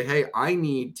they say, hey, I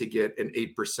need to get an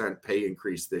 8% pay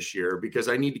increase this year because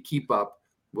I need to keep up.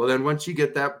 Well, then once you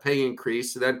get that pay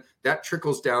increase, then that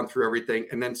trickles down through everything.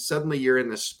 And then suddenly you're in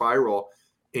this spiral.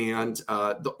 And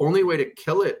the only way to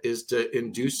kill it is to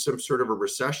induce some sort of a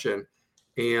recession.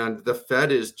 And the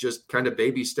Fed is just kind of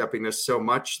baby stepping this so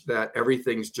much that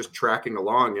everything's just tracking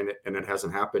along, and it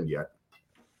hasn't happened yet.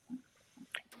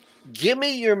 Give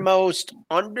me your most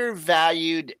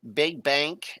undervalued big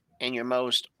bank and your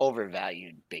most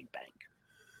overvalued big bank.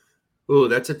 Oh,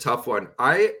 that's a tough one.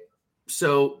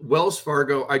 So Wells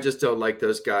Fargo, I just don't like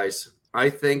those guys. I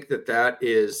think that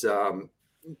is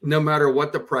no matter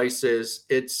what the price is,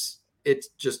 it's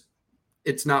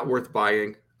not worth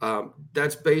buying.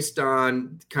 That's based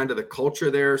on kind of the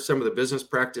culture there, some of the business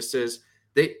practices.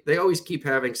 They always keep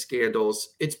having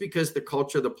scandals. It's because the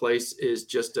culture of the place is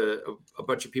just a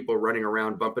bunch of people running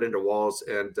around, bumping into walls,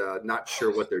 and not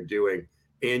sure what they're doing.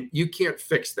 And you can't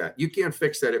fix that. You can't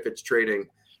fix that if it's trading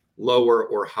lower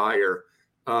or higher.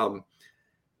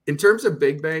 In terms of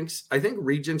big banks, I think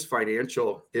Regions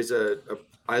Financial is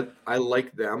I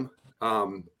like them.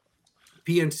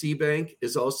 PNC Bank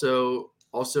is also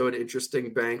an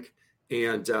interesting bank,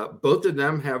 and both of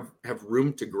them have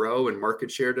room to grow and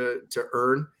market share to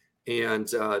earn,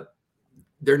 and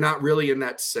they're not really in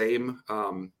that same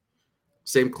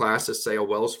class as, say, a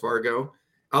Wells Fargo.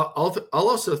 I'll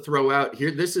also throw out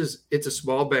here. It's a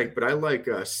small bank, but I like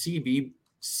CBB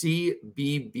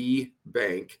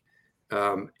Bank.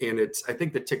 And I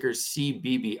think the ticker's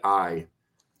CBBI.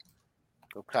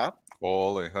 Okay.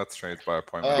 Holy, that's trades by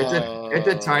appointment. It's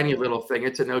a tiny little thing.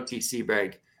 It's an OTC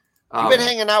bank. You been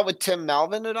hanging out with Tim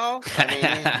Melvin at all? I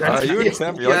mean, You and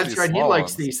Tim, that's right. He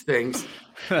likes these things.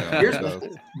 Yeah,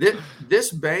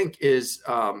 This bank is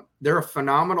they're a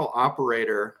phenomenal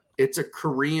operator. It's a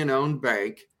Korean-owned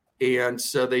bank, and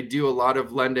so they do a lot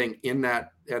of lending in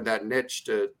that niche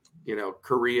to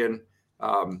Korean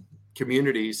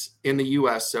communities in the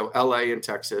U.S. So LA and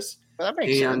Texas. that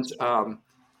makes sense.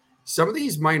 Some of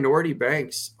these minority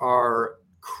banks are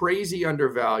crazy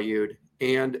undervalued,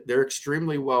 and they're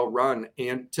extremely well run,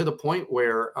 and to the point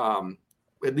where,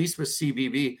 at least with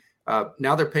CBB,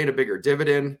 now they're paying a bigger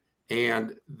dividend.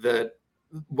 And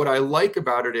what I like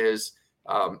about it is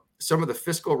some of the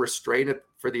fiscal restraint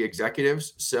for the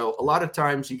executives. So a lot of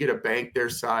times you get a bank their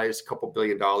size, $2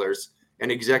 billion,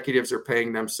 and executives are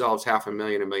paying themselves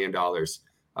 $500,000, $1 million.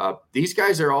 These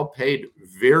guys are all paid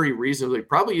very reasonably,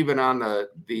 probably even on the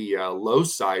low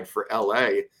side for LA.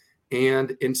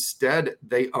 And instead,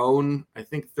 they own, I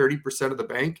think, 30% of the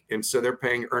bank. And so they're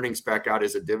paying earnings back out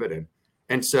as a dividend.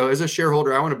 And so as a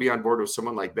shareholder, I want to be on board with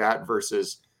someone like that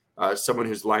versus someone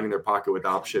who's lining their pocket with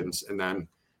options. And then,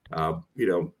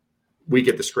 we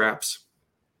get the scraps.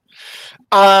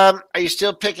 Are you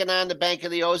still picking on the Bank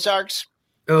of the Ozarks?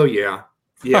 Oh, yeah.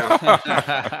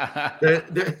 Yeah.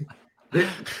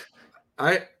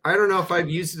 I don't know if I've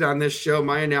used it on this show.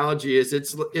 My analogy is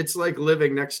it's like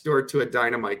living next door to a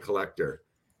dynamite collector,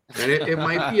 and it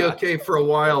might be okay for a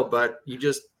while, but you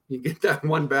get that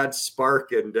one bad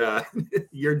spark and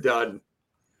you're done.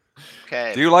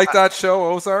 Okay. Do you like that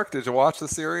show, Ozark? Did you watch the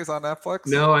series on Netflix?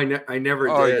 No, I never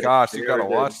did. Oh gosh, you got to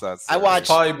watch that series. I watched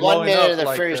Probably 1 minute of the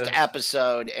like first this.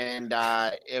 episode, and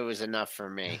it was enough for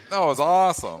me. No, it was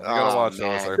awesome. You got to watch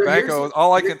man. Ozark. So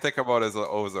all I can think about is the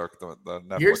Ozark, the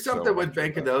Netflix Here's something show. with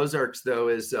Bank of the Ozarks, though,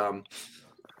 is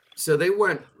so they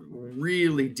went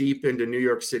really deep into New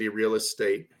York City real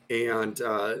estate, and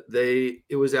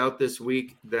it was out this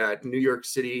week that New York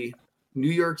City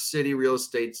real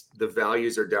estate, the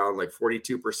values are down like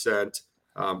 42%,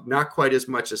 not quite as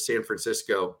much as San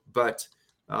Francisco, but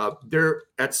There,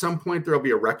 at some point, there'll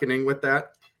be a reckoning with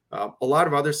that. A lot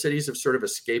of other cities have sort of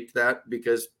escaped that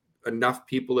because enough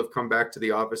people have come back to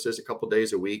the offices a couple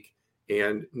days a week.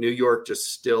 And New York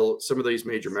just still, some of these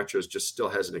major metros just still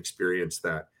hasn't experienced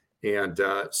that. And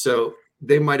so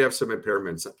they might have some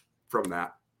impairments from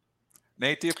that.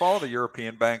 Nate, do you follow the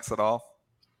European banks at all?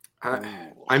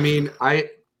 I mean,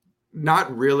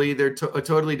 not really. They're a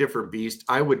totally different beast.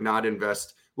 I would not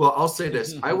invest. Well, I'll say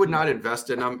this. I would not invest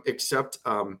in them, except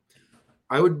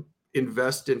I would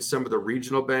invest in some of the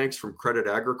regional banks from Crédit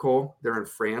Agricole. They're in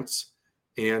France.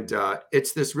 And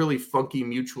it's this really funky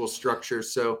mutual structure.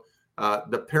 So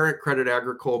the parent Crédit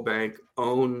Agricole Bank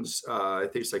owns, I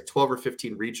think it's like 12 or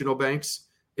 15 regional banks.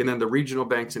 And then the regional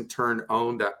banks in turn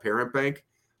own that parent bank.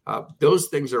 Those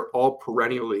things are all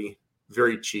perennially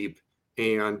very cheap.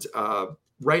 And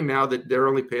right now that they're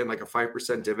only paying like a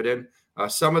 5% dividend.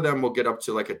 Some of them will get up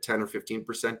to like a 10 or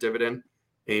 15% dividend.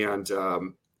 And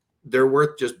they're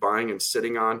worth just buying and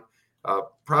sitting on.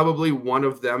 Probably one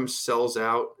of them sells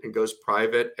out and goes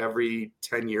private every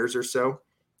 10 years or so.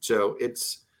 So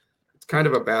it's kind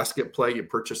of a basket play. You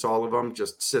purchase all of them,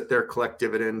 just sit there, collect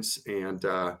dividends, and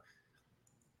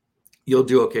you'll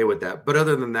do okay with that. But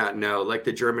other than that, no, like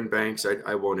the German banks,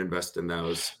 I won't invest in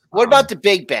those. What about the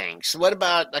big banks? What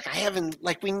about,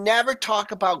 we never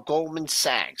talk about Goldman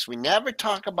Sachs. We never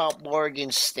talk about Morgan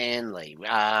Stanley.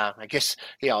 I guess,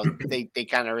 they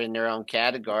kind of are in their own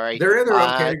category. They're in their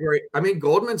own category. I mean,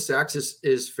 Goldman Sachs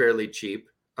is fairly cheap.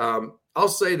 I'll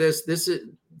say this is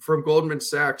from Goldman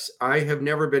Sachs. I have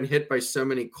never been hit by so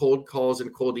many cold calls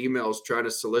and cold emails trying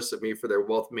to solicit me for their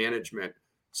wealth management.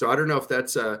 So I don't know if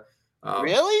that's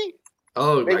really?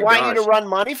 Oh, they want you to run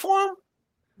money for them?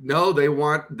 No, they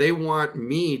want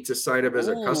me to sign up as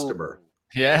a customer.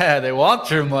 Yeah, they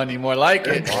want your money, more like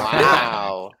it.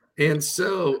 Wow. And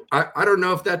so I don't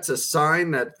know if that's a sign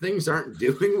that things aren't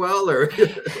doing well or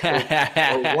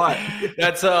what.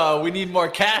 That's we need more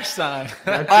cash sign.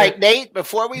 All right, Nate,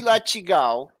 before we let you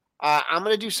go, I'm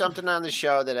going to do something on the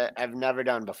show that I've never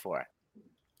done before.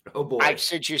 Oh, boy.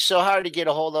 Since you're so hard to get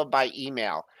a hold of by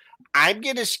email, I'm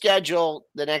going to schedule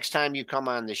the next time you come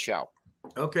on the show.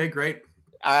 Okay, great.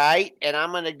 All right, and I'm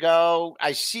going to go.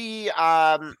 I see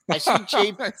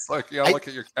JP. It's like, look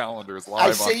at your calendars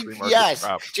live on Free Market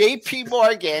Crap. JP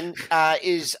Morgan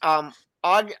is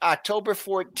October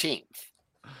 14th.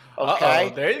 Okay.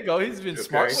 Uh-oh, there you go. He's been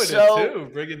smart with it too,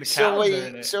 bringing the calendar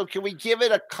in it. So can we give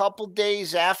it a couple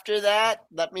days after that?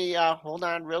 Let me hold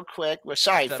on real quick. We're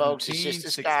sorry, 17, folks. It's just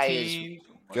this 16. Guy is.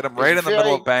 Get him right in the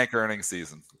middle of bank earnings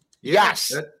season.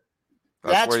 Yes.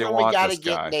 That's where when we got to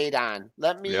get Nate on.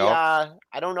 Let me. I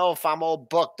don't know if I'm all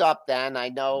booked up. Then I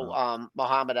know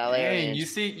Muhammad Ali. You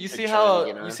see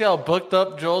how booked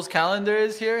up Joel's calendar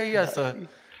is here. He has to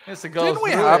go. Didn't we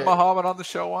have Muhammad on the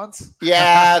show once?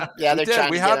 Yeah. They're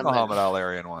trying. We had Muhammad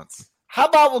Ali once. How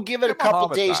about we'll give it a couple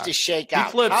days to shake out?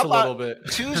 He flips a little bit.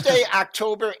 Tuesday,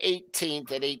 October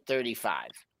 18th at 8:35.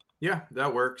 Yeah,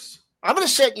 that works. I'm going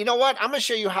to send, you know what? I'm going to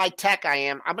show you how tech I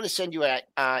am. I'm going to send you an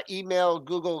email,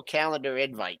 Google Calendar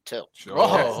invite too. Sure.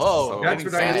 Oh, that's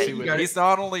what I need. He's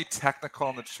not only technical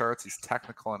on the charts, he's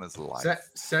technical in his life.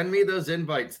 Send me those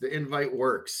invites. The invite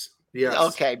works. Yes.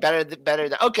 Okay, better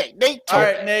than. Okay, Nate. All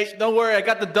right, Nate. Don't worry. I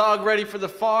got the dog ready for the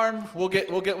farm. We'll get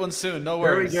one soon. No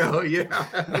worries. There we go.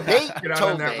 Yeah. Nate get out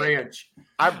on that ranch.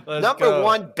 Our number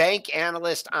one bank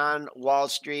analyst on Wall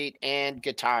Street and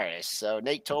guitarist. So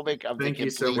Nate Tobik of Thank the you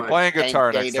so much. You're playing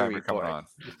guitar next time you're coming on.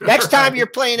 Next time you're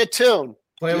playing a tune.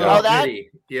 Play a little that?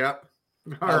 Yep.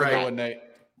 All right, Nate.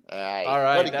 All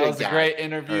right, that was a great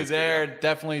interview there.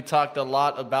 Definitely talked a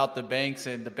lot about the banks,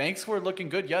 and the banks were looking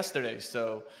good yesterday.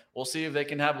 So we'll see if they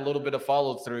can have a little bit of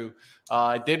follow through.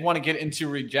 I did want to get into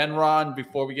Regeneron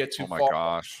before we get too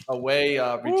far away.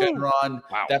 Regeneron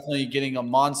definitely getting a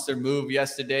monster move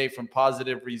yesterday from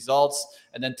positive results.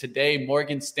 And then today,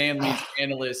 Morgan Stanley's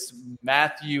analyst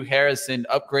Matthew Harrison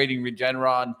upgrading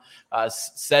Regeneron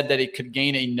said that it could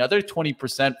gain another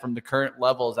 20% from the current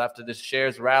levels after the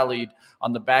shares rallied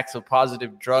on the backs of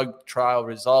positive drug trial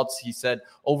results. He said,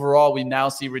 overall, we now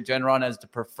see Regeneron as the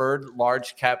preferred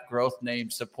large cap growth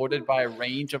name, supported by a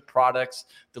range of products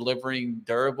delivering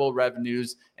durable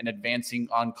revenues and advancing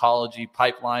oncology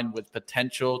pipeline with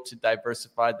potential to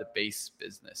diversify the base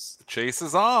business. The chase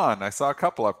is on. I saw a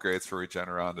couple upgrades for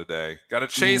Regeneron today. Got to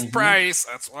chase price.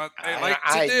 That's what they like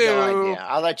to do. No idea.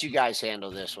 I'll let you guys handle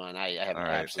this one. I have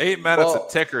absolutely 8 minutes of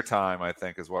ticker time, I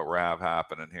think, is what we have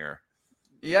happening here.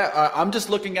 Yeah, I'm just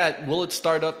looking at, will it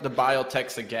start up the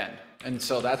biotechs again? And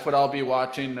so that's what I'll be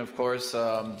watching, of course.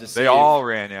 They all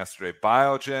ran yesterday.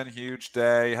 Biogen, huge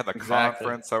day. Had the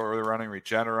conference that we were running.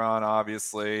 Regeneron,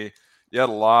 obviously. You had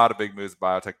a lot of big moves.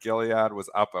 Biotech. Gilead was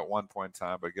up at one point in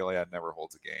time, but Gilead never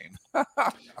holds a gain.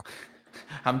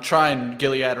 I'm trying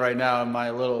Gilead right now in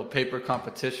my little paper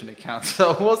competition account,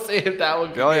 so we'll see if that one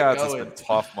can Gilead get has going. been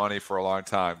tough money for a long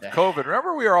time. COVID.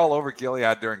 Remember, we were all over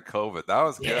Gilead during COVID. That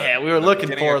was good. Yeah, we were looking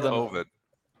for them. COVID.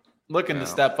 Looking to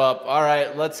step up. All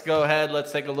right, let's go ahead.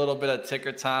 Let's take a little bit of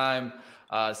ticker time.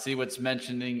 See what's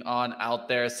mentioning on out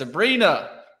there.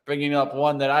 Sabrina bringing up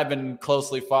one that I've been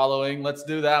closely following. Let's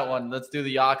do that one. Let's do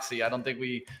the Oxy. I don't think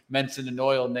we mentioned an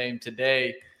oil name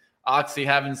today. Oxy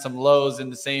having some lows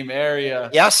in the same area.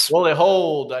 Yes. Will it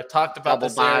hold? I talked about Double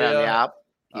this bottom, area.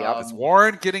 Yep. Is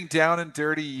Warren getting down and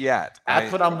dirty yet?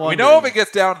 That's what I'm wondering. We know if it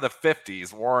gets down to the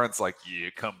 50s, Warren's like,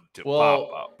 you come to pop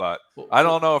up. But I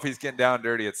don't know if he's getting down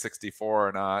dirty at 64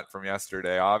 or not from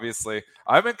yesterday. Obviously,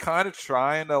 I've been kind of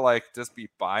trying to like just be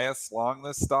biased along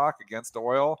this stock against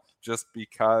oil just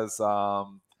because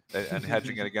and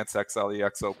hedging it against XLE,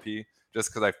 XOP. Just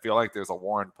because I feel like there's a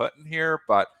Warren put in here,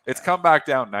 but it's come back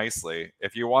down nicely.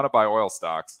 If you want to buy oil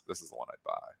stocks, this is the one I'd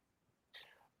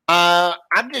buy.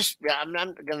 I'm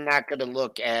not going to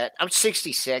look at. I'm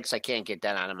 66. I can't get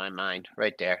that out of my mind.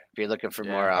 Right there. If you're looking for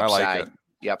more upside, I like it.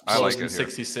 Yep. I like it.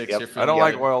 66. Yep. I don't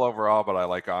like oil overall, but I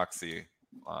like Oxy.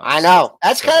 I know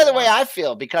that's kind of the way I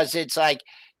feel because it's like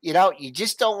you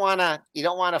just don't want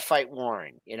to fight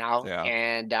Warren,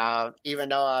 And even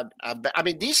though I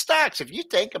mean these stocks, if you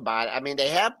think about it, I mean they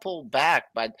have pulled back,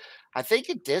 but I think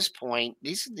at this point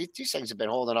these things have been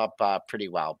holding up pretty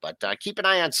well. But keep an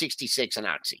eye on 66 and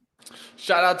Oxy.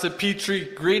 Shout out to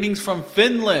Petrie. Greetings from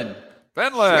Finland.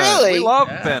 Really? We love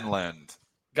Finland.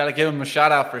 Got to give him a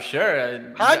shout out for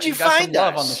sure. How'd you find some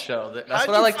love us? on the show? That's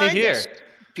what I like to hear.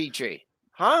 Petrie,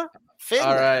 huh?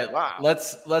 Finland. All right, wow.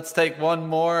 Let's take one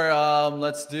more.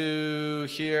 Let's do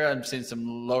here. I'm seeing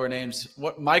some lower names.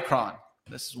 What Micron?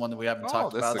 This is one that we haven't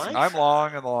talked about. I'm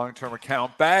long in the long-term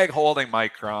account. Bag holding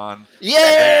Micron.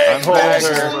 Yeah,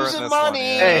 I'm losing money.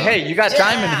 Hey, you got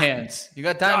diamond hands. You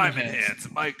got diamond hands.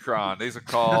 Micron. These are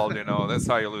called, that's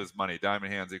how you lose money.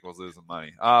 Diamond hands equals losing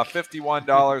money.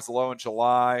 $51 low in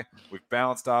July. We've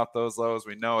bounced off those lows.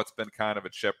 We know it's been kind of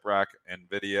a shipwreck.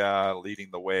 NVIDIA leading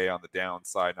the way on the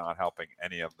downside, not helping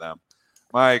any of them.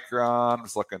 Micron,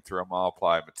 just looking through them all.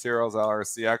 Applied Materials,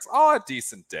 LRCX, all had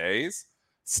decent days.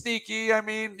 Sneaky. I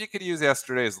mean, you could use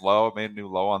yesterday's low. Made a new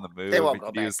low on the move. We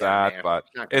could use that, but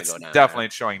it's definitely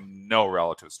showing no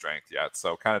relative strength yet.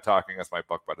 So kind of talking as my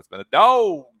book, but it's been a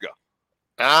dog.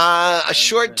 A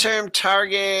short-term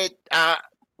target,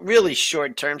 really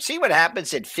short-term. See what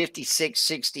happens at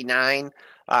 56.69.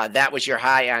 That was your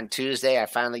high on Tuesday. I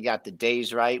finally got the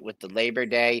days right with the Labor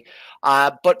Day.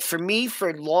 But for me,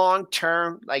 for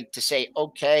long-term, like to say,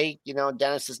 okay,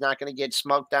 Dennis is not going to get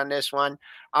smoked on this one.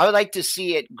 I would like to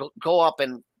see it go up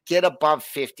and get above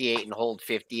 58 and hold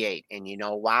 58. And you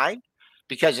know why?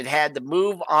 Because it had the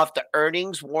move off the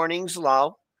earnings warnings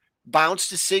low, bounced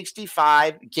to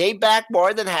 65, gave back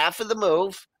more than half of the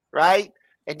move, right?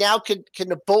 And now can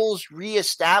the Bulls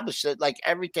reestablish that like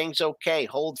everything's okay,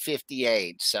 hold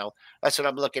 58. So that's what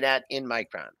I'm looking at in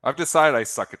Micron. I've decided I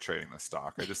suck at trading this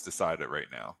stock. I just decided it right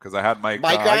now because I had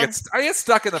Micron. I get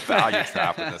stuck in the value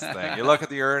trap in this thing. You look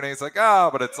at the earnings like,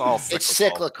 but it's all cyclical. It's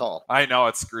cyclical. I know,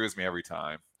 it screws me every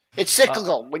time. It's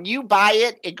cyclical. When you buy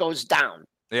it, it goes down.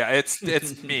 Yeah, it's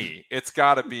me. It's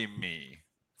got to be me.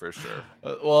 For sure.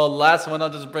 Well, last one I'll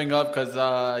just bring up because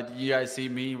you guys see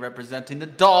me representing the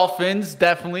Dolphins.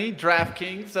 Definitely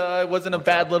DraftKings. It wasn't a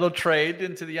bad little trade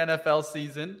into the NFL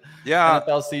season. Yeah,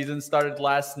 NFL season started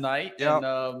last night, yep.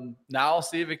 And now I'll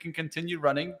see if it can continue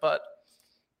running. But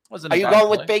wasn't. Are you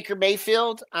going with Baker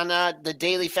Mayfield on the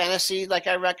daily fantasy like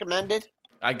I recommended?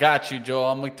 I got you, Joel.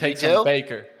 I'm gonna take some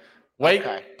Baker.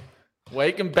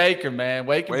 Wake and Baker, man.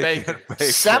 Wake and Baker.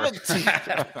 17.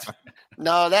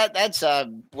 No, that's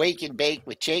wake and bake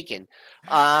with Chaikin.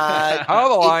 How are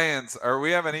the Lions? Are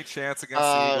we have any chance against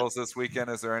the Eagles this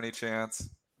weekend? Is there any chance?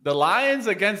 The Lions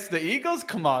against the Eagles?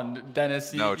 Come on,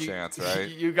 Dennis. No chance, right?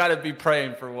 You got to be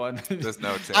praying for one. There's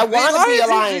no chance. I want to be a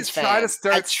Lions fan. Try to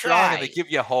start strong and they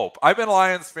give you hope. I've been a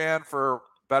Lions fan for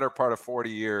better part of 40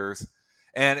 years,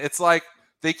 and it's like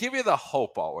they give you the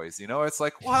hope always. It's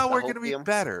like, well, we're going to be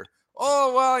better.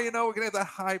 Oh, well, we're going to have that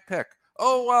high pick.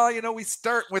 Oh, well, we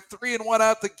start with 3-1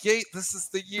 out the gate. This is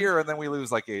the year. And then we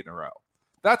lose like 8 in a row.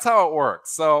 That's how it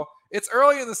works. So it's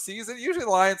early in the season. Usually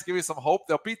the Lions give you some hope.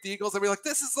 They'll beat the Eagles. They'll be like,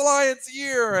 this is the Lions'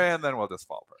 year. And then we'll just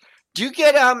fall apart. Do you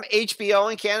get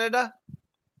HBO in Canada?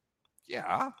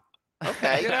 Yeah.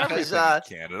 Okay. Get everything in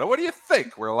Canada. What do you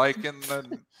think? We're like in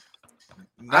the...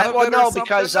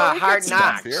 because Hard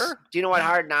Knocks. Do you know what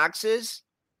Hard Knocks is?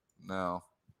 No.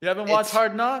 You haven't watched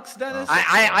Hard Knocks, Dennis?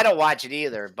 I don't watch it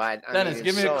either, but Dennis,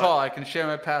 give me a call. I can share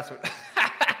my password.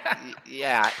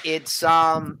 Yeah, it's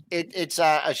like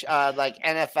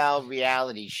NFL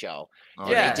reality show.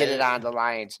 Yeah, they did it on the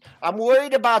Lions. I'm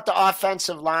worried about the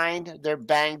offensive line. They're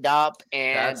banged up,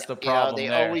 and that's the problem. They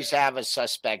there. always have a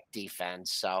suspect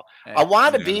defense. So I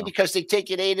want to be because they take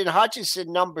it Aiden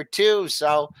Hutchinson number 2.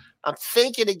 So I'm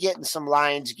thinking of getting some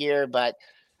Lions gear, but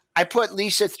I put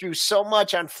Lisa through so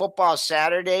much on football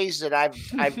Saturdays that I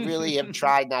really have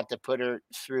tried not to put her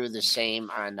through the same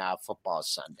on football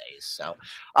Sundays. So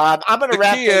I'm going to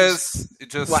wrap things.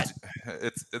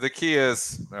 The key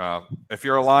is if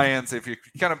you're a Lions, if you're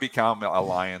going to become a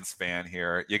Lions fan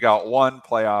here, you got one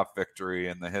playoff victory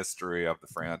in the history of the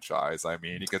franchise. I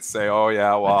mean, you could say, oh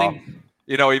yeah, well,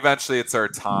 eventually it's our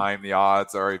time. The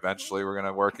odds are eventually we're going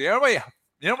to work. You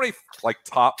know how many like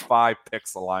top 5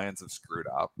 picks the Lions have screwed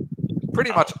up?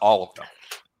 Pretty much all of them.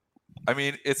 I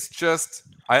mean, it's just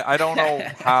I don't know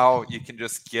how you can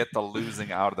just get the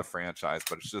losing out of the franchise,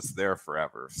 but it's just there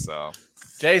forever. So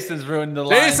Jason's ruined the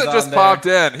Lions. Jason just popped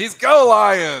in. He's go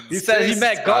Lions. He said he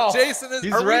met golf. Jason is.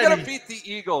 Are we going to beat the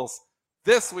Eagles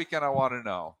this weekend? I want to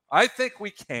know. I think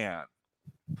we can.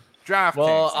 DraftKings.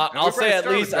 Well, I'll say at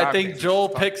least I think Joel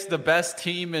picks the best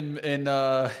team in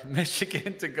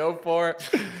Michigan to go for,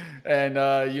 and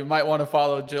you might want to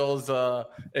follow Joel's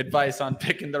advice on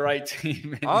picking the right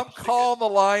team. I'm calling the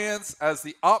Lions as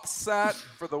the upset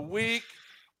for the week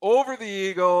over the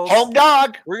Eagles. Home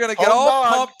dog. We're going to get all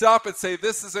pumped up and say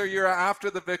this is our year after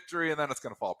the victory, and then it's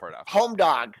going to fall apart after. Home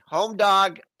dog. Home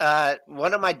dog.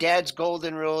 One of my dad's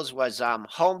golden rules was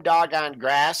home dog on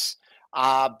grass.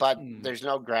 But there's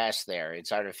no grass there.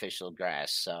 It's artificial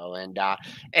grass. So, and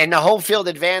the home field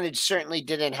advantage certainly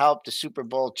didn't help the Super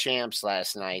Bowl champs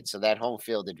last night. So that home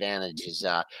field advantage is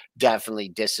definitely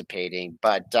dissipating.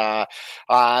 But all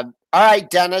right,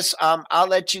 Dennis, I'll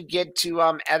let you get to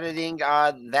editing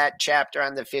that chapter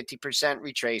on the 50%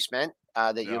 retracement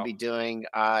that you'll be doing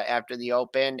after the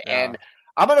Open. Yeah. And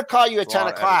I'm going to call you at 10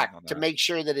 o'clock to make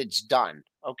sure that it's done.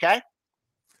 Okay?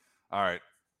 All right.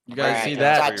 You guys see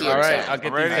that? All right, I'll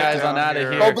get these guys on out of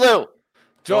here. Go blue.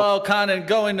 Joel Connon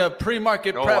going to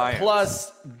pre-market prep Lions.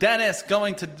 Plus. Dennis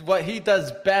going to what he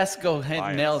does best. Go ahead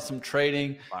and nail some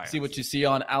trading. See what you see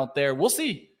on out there. We'll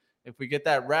see if we get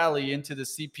that rally into the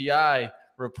CPI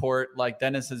report like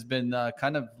Dennis has been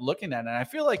kind of looking at. And I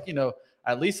feel like,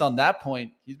 at least on that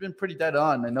point, he's been pretty dead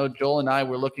on. I know Joel and I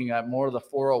were looking at more of the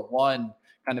 401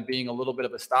 kind of being a little bit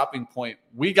of a stopping point.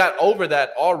 We got over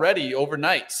that already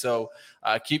overnight. So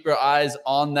keep your eyes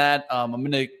on that. I'm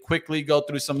going to quickly go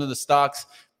through some of the stocks,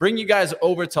 bring you guys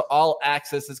over to All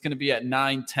Access. It's going to be at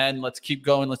 9:10. Let's keep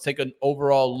going. Let's take an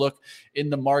overall look in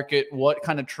the market. What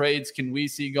kind of trades can we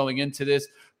see going into this?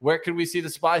 Where could we see the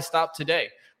SPY stop today?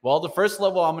 Well, the first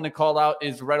level I'm going to call out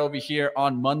is right over here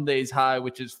on Monday's high,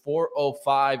 which is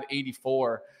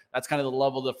 405.84. That's kind of the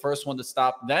level, the first one to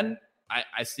stop. Then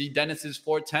I see Dennis's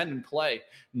 410 in play.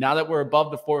 Now that we're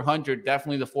above the 400,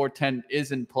 definitely the 410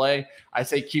 is in play. I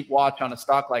say keep watch on a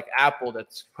stock like Apple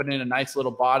that's putting in a nice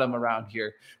little bottom around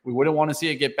here. We wouldn't want to see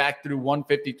it get back through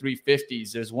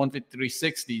 153.50s. There's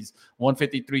 153.60s,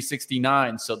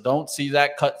 153.69. So don't see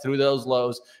that cut through those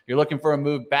lows. You're looking for a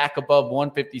move back above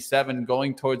 157,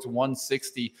 going towards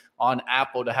 160 on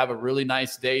Apple to have a really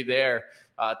nice day there.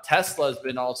 Tesla has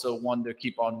been also one to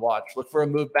keep on watch. Look for a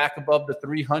move back above the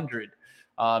 300.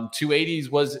 280s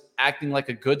was acting like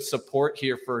a good support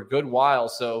here for a good while.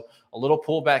 So a little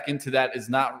pullback into that is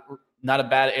not a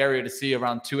bad area to see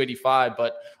around 285,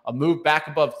 but a move back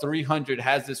above 300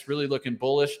 has this really looking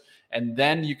bullish. And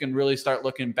then you can really start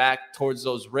looking back towards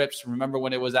those rips. Remember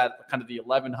when it was at kind of the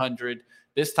 1100,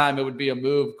 this time it would be a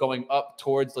move going up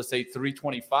towards, let's say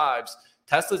 325s.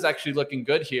 Tesla's actually looking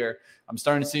good here. I'm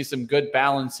starting to see some good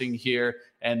balancing here.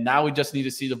 And now we just need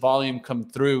to see the volume come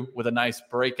through with a nice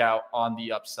breakout on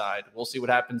the upside. We'll see what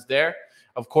happens there.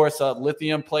 Of course,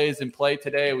 lithium plays in play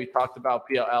today. We talked about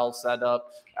PLL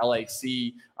setup,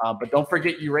 LAC, but don't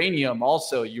forget uranium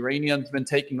also. Uranium's been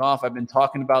taking off. I've been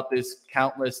talking about this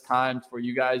countless times for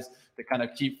you guys to kind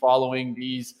of keep following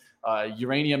these.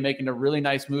 Uranium making a really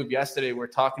nice move yesterday. We're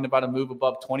talking about a move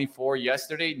above 24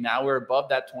 yesterday. Now we're above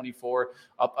that 24,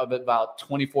 up of about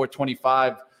 24,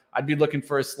 25. I'd be looking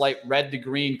for a slight red to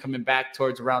green coming back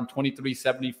towards around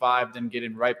 23.75, then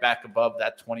getting right back above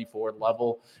that 24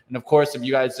 level. And of course, if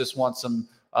you guys just want some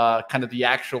kind of the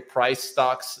actual price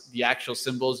stocks, the actual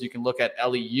symbols, you can look at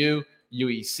LEU,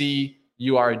 UEC,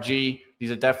 URG.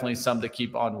 These are definitely some to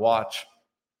keep on watch.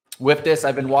 With this,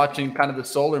 I've been watching kind of the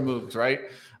solar moves, right?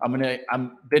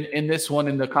 I'm been in this one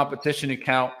in the competition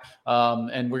account,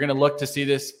 and we're gonna look to see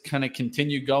this kind of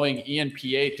continue going.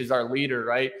 ENPH is our leader,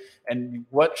 right? And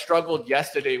what struggled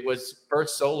yesterday was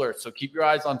First Solar. So keep your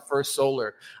eyes on First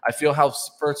Solar. I feel how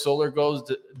First Solar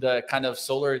goes, the kind of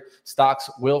solar stocks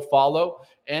will follow.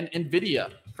 And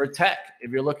NVIDIA for tech.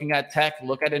 If you're looking at tech,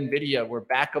 look at NVIDIA. We're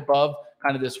back above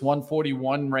kind of this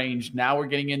 141 range. Now we're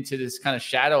getting into this kind of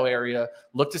shadow area.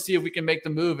 Look to see if we can make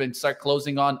the move and start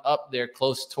closing on up there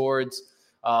close towards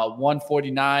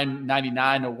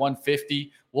 149.99 or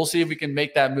 150. We'll see if we can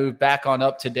make that move back on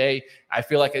up today. I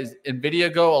feel like as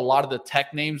NVIDIA go, a lot of the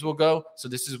tech names will go. So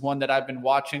this is one that I've been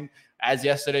watching. As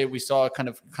yesterday, we saw a kind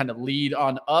of lead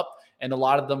on up, and a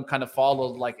lot of them kind of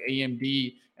followed, like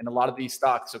AMD and a lot of these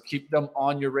stocks. So keep them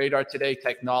on your radar today.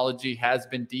 Technology has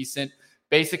been decent.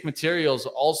 Basic Materials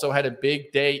also had a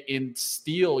big day in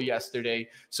steel yesterday.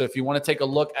 So if you want to take a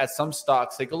look at some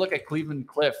stocks, take a look at Cleveland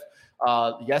Cliff.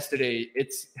 Yesterday,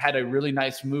 it's had a really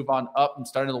nice move on up and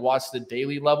starting to watch the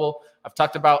daily level. I've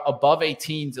talked about above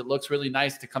 18s. It looks really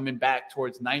nice to coming back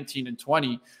towards 19 and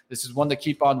 20. This is one to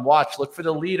keep on watch. Look for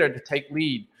the leader to take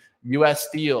lead, U.S.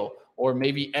 Steel, or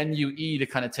maybe NUE to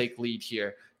kind of take lead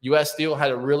here. U.S. Steel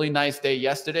had a really nice day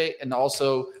yesterday, and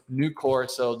also Nucor.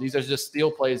 So these are just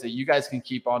steel plays that you guys can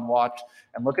keep on watch.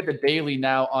 And look at the daily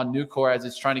now on Nucor as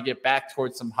it's trying to get back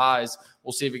towards some highs.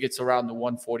 We'll see if it gets around the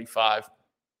 145.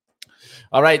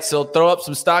 All right, so throw up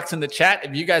some stocks in the chat.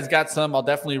 If you guys got some, I'll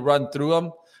definitely run through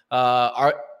them.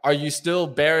 Are you still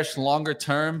bearish longer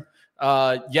term?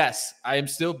 Yes, I am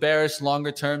still bearish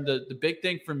longer term. The big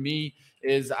thing for me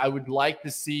is I would like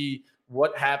to see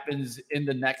what happens in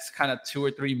the next kind of 2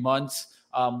 or 3 months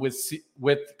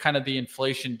with kind of the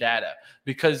inflation data,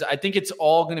 because I think it's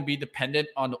all going to be dependent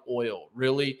on oil.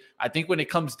 Really, I think when it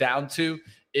comes down to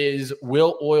is,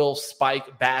 will oil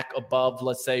spike back above,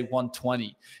 let's say,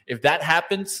 120? If that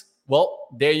happens, well,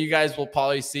 there you guys will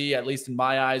probably see, at least in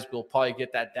my eyes, we'll probably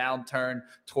get that downturn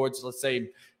towards, let's say,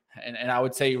 and I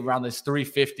would say around this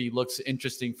 350 looks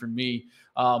interesting for me.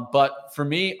 But for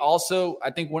me also,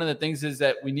 I think one of the things is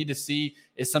that we need to see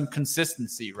is some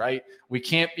consistency, right? We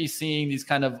can't be seeing these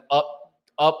kind of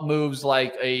up moves,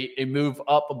 like a move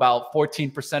up about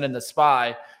 14% in the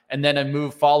SPY and then a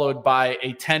move followed by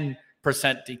a 10%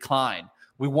 decline.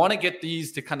 We want to get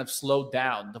these to kind of slow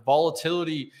down. The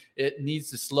volatility, it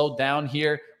needs to slow down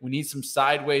here. We need some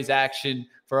sideways action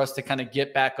for us to kind of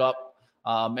get back up.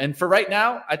 And for right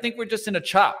now, I think we're just in a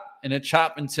chop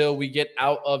until we get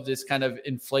out of this kind of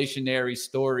inflationary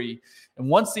story. And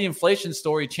once the inflation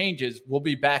story changes, we'll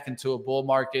be back into a bull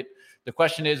market. The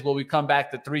question is, will we come back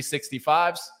to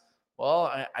 365s?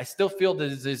 Well, I still feel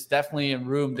that there's definitely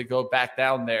room to go back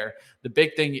down there. The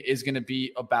big thing is going to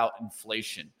be about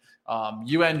inflation.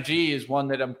 UNG is one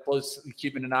that I'm closely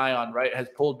keeping an eye on, right? Has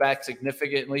pulled back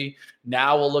significantly.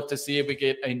 Now we'll look to see if we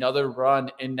get another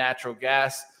run in natural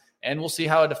gas, and we'll see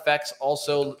how it affects.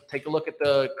 Also, take a look at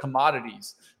the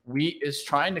commodities. Wheat is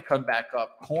trying to come back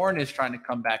up. Corn is trying to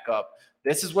come back up.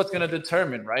 This is what's going to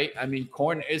determine, right? I mean,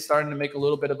 corn is starting to make a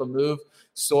little bit of a move.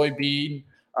 Soybean,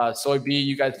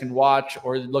 you guys can watch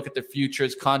or look at the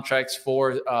futures contracts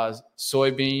for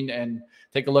soybean, and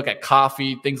take a look at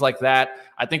coffee, things like that.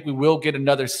 I think we will get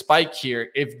another spike here.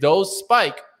 If those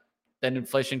spike, then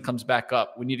inflation comes back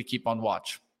up. We need to keep on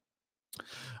watch.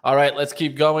 All right, let's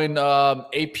keep going.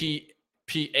 APPH.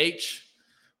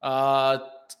 I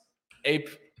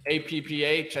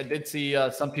did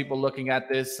see some people looking at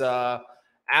this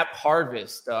App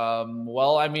Harvest.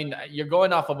 Well, I mean, you're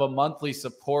going off of a monthly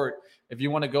support. If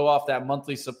you want to go off that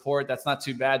monthly support, that's not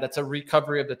too bad. That's a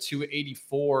recovery of the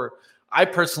 284. I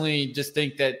personally just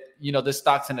think that, this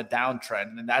stock's in a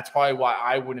downtrend, and that's probably why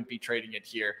I wouldn't be trading it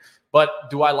here. But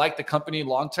do I like the company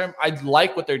long term? I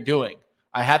like what they're doing.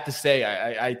 I have to say,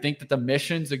 I think that the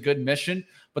mission's a good mission,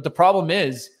 but the problem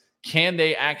is, can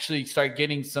they actually start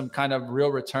getting some kind of real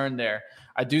return there?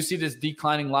 I do see this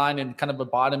declining line and kind of a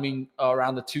bottoming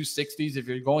around the 260s. If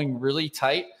you're going really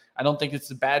tight, I don't think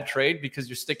it's a bad trade because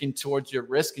you're sticking towards your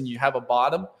risk and you have a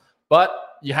bottom,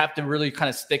 but you have to really kind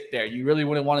of stick there. You really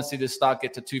wouldn't want to see this stock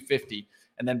get to 250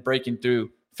 and then breaking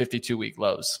through 52-week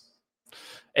lows.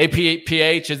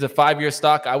 APPH is a 5-year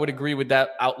stock. I would agree with that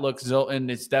outlook, Zoltan.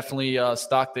 It's definitely a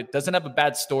stock that doesn't have a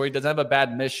bad story, doesn't have a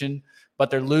bad mission, but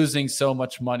they're losing so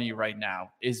much money right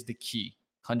now is the key,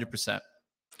 100%.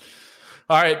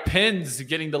 All right, Pins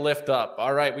getting the lift up.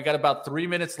 All right, we got about 3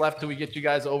 minutes left till we get you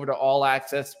guys over to All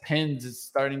Access. Pins is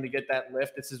starting to get that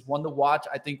lift. This is one to watch,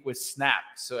 I think, with Snap.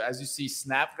 So as you see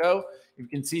Snap go, you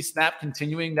can see Snap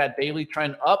continuing that daily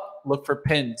trend up. Look for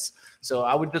Pins. So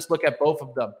I would just look at both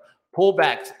of them.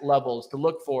 pullback levels to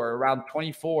look for around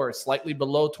 24, slightly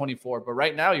below 24. But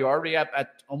right now you're already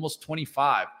at almost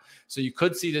 25. So you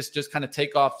could see this just kind of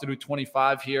take off through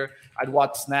 25 here. I'd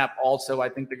watch Snap also. I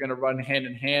think they're going to run hand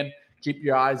in hand. Keep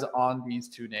your eyes on these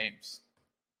two names.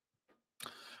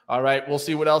 All right, we'll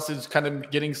see what else is kind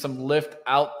of getting some lift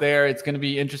out there. It's going to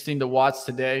be interesting to watch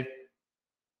today.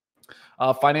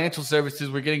 Financial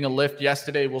services, we're getting a lift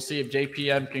yesterday. We'll see if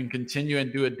JPM can continue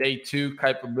and do a day 2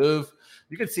 type of move.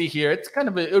 You can see here, it's kind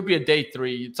of it would be a day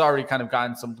 3. It's already kind of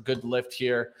gotten some good lift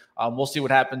here. We'll see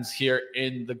what happens here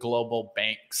in the global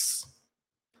banks.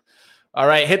 All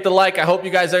right, hit the like. I hope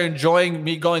you guys are enjoying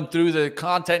me going through the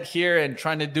content here and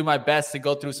trying to do my best to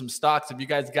go through some stocks. If you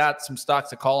guys got some stocks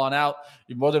to call on out,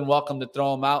 you're more than welcome to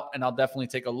throw them out, and I'll definitely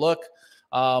take a look.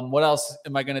 What else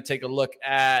am I going to take a look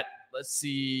at? Let's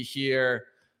see here.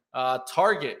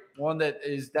 Target, one that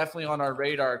is definitely on our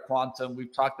radar, Quantum.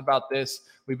 We've talked about this.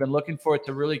 We've been looking for it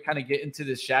to really kind of get into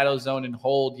the shadow zone and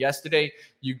hold. Yesterday,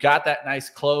 you got that nice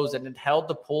close and it held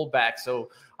the pullback. So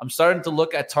I'm starting to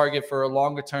look at Target for a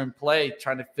longer term play,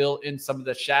 trying to fill in some of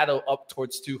the shadow up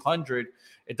towards 200.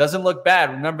 It doesn't look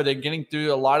bad. Remember, they're getting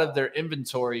through a lot of their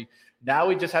inventory. Now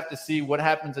we just have to see what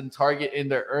happens in Target in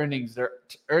their earnings. Their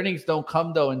earnings don't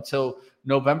come, though, until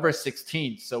November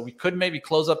 16th. So we could maybe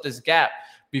close up this gap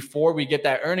before we get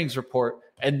that earnings report,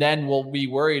 and then we'll be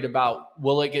worried about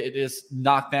will it get this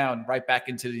knocked down right back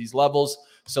into these levels.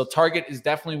 So Target is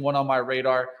definitely one on my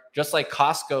radar, just like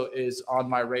Costco is on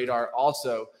my radar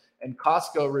also. And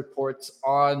Costco reports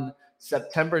on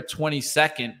September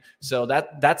 22nd. So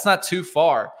that's not too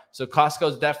far. So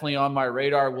Costco is definitely on my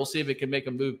radar. We'll see if it can make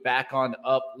a move back on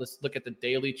up. Let's look at the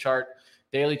daily chart.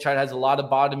 Daily chart has a lot of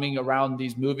bottoming around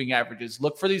these moving averages.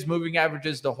 Look for these moving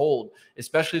averages to hold,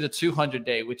 especially the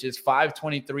 200-day, which is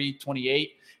 523.28.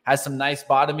 Has some nice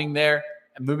bottoming there.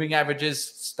 And moving averages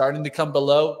starting to come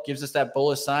below gives us that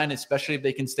bullish sign, especially if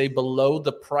they can stay below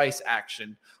the price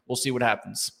action. We'll see what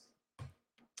happens.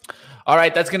 All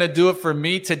right, that's going to do it for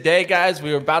me today, guys.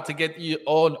 We are about to get you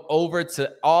on over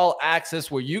to All Access,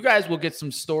 where you guys will get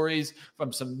some stories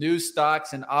from some new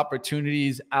stocks and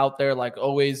opportunities out there. Like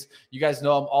always, you guys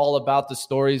know I'm all about the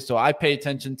stories, so I pay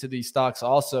attention to these stocks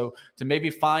also to maybe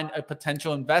find a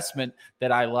potential investment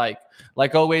that I like.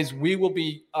 Like always, we will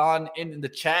be on in the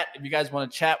chat. If you guys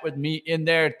want to chat with me in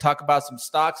there, talk about some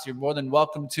stocks, you're more than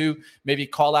welcome to. Maybe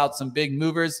call out some big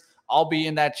movers. I'll be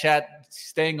in that chat,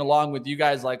 staying along with you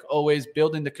guys like always,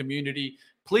 building the community.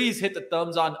 Please hit the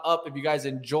thumbs on up if you guys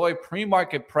enjoy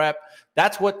pre-market prep.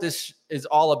 That's what this is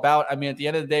all about. I mean, at the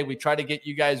end of the day, we try to get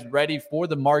you guys ready for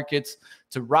the markets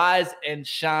to rise and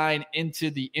shine into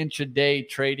the intraday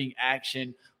trading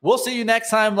action. We'll see you next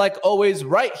time, like always,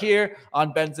 right here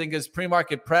on Benzinga's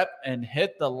Pre-Market Prep, and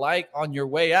hit the like on your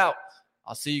way out.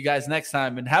 I'll see you guys next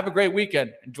time, and have a great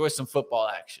weekend. Enjoy some football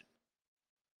action.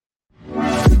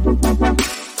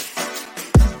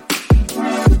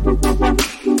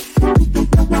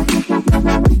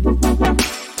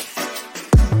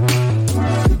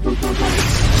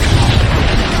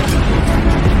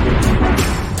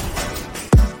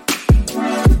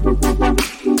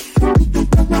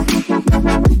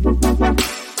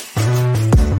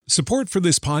 Support for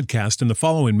this podcast and the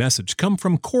following message come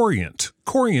from Corient.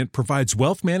 Corient provides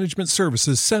wealth management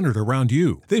services centered around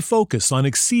you. They focus on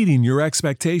exceeding your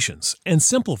expectations and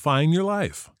simplifying your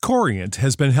life. Corient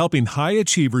has been helping high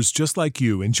achievers just like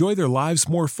you enjoy their lives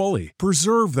more fully,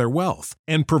 preserve their wealth,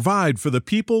 and provide for the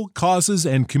people, causes,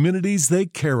 and communities they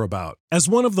care about. As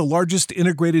one of the largest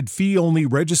integrated fee-only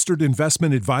registered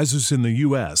investment advisors in the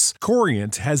U.S.,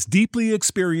 Corient has deeply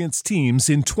experienced teams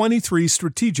in 23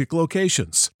 strategic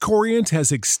locations. Corient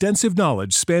has extensive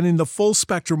knowledge spanning the full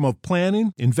spectrum of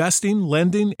planning, investing,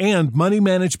 lending, and money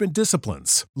management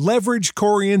disciplines. Leverage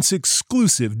Corient's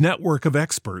exclusive network of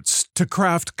experts to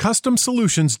craft custom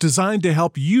solutions designed to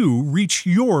help you reach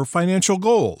your financial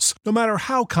goals, no matter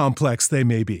how complex they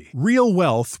may be. Real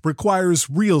wealth requires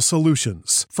real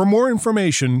solutions. For more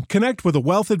information, connect with a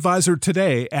wealth advisor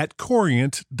today at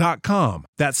Corient.com.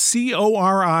 That's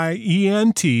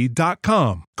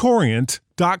Corient.com.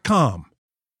 Corient.com.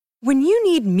 When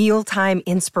you need mealtime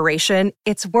inspiration,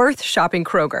 it's worth shopping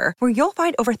Kroger, where you'll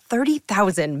find over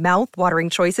 30,000 mouth-watering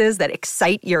choices that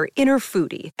excite your inner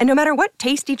foodie. And no matter what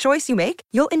tasty choice you make,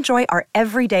 you'll enjoy our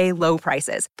everyday low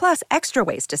prices, plus extra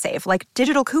ways to save, like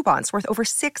digital coupons worth over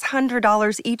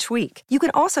 $600 each week. You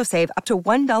can also save up to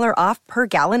 $1 off per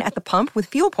gallon at the pump with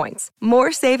fuel points.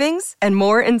 More savings and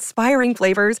more inspiring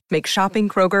flavors make shopping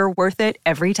Kroger worth it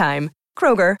every time.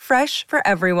 Kroger, fresh for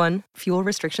everyone. Fuel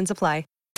restrictions apply.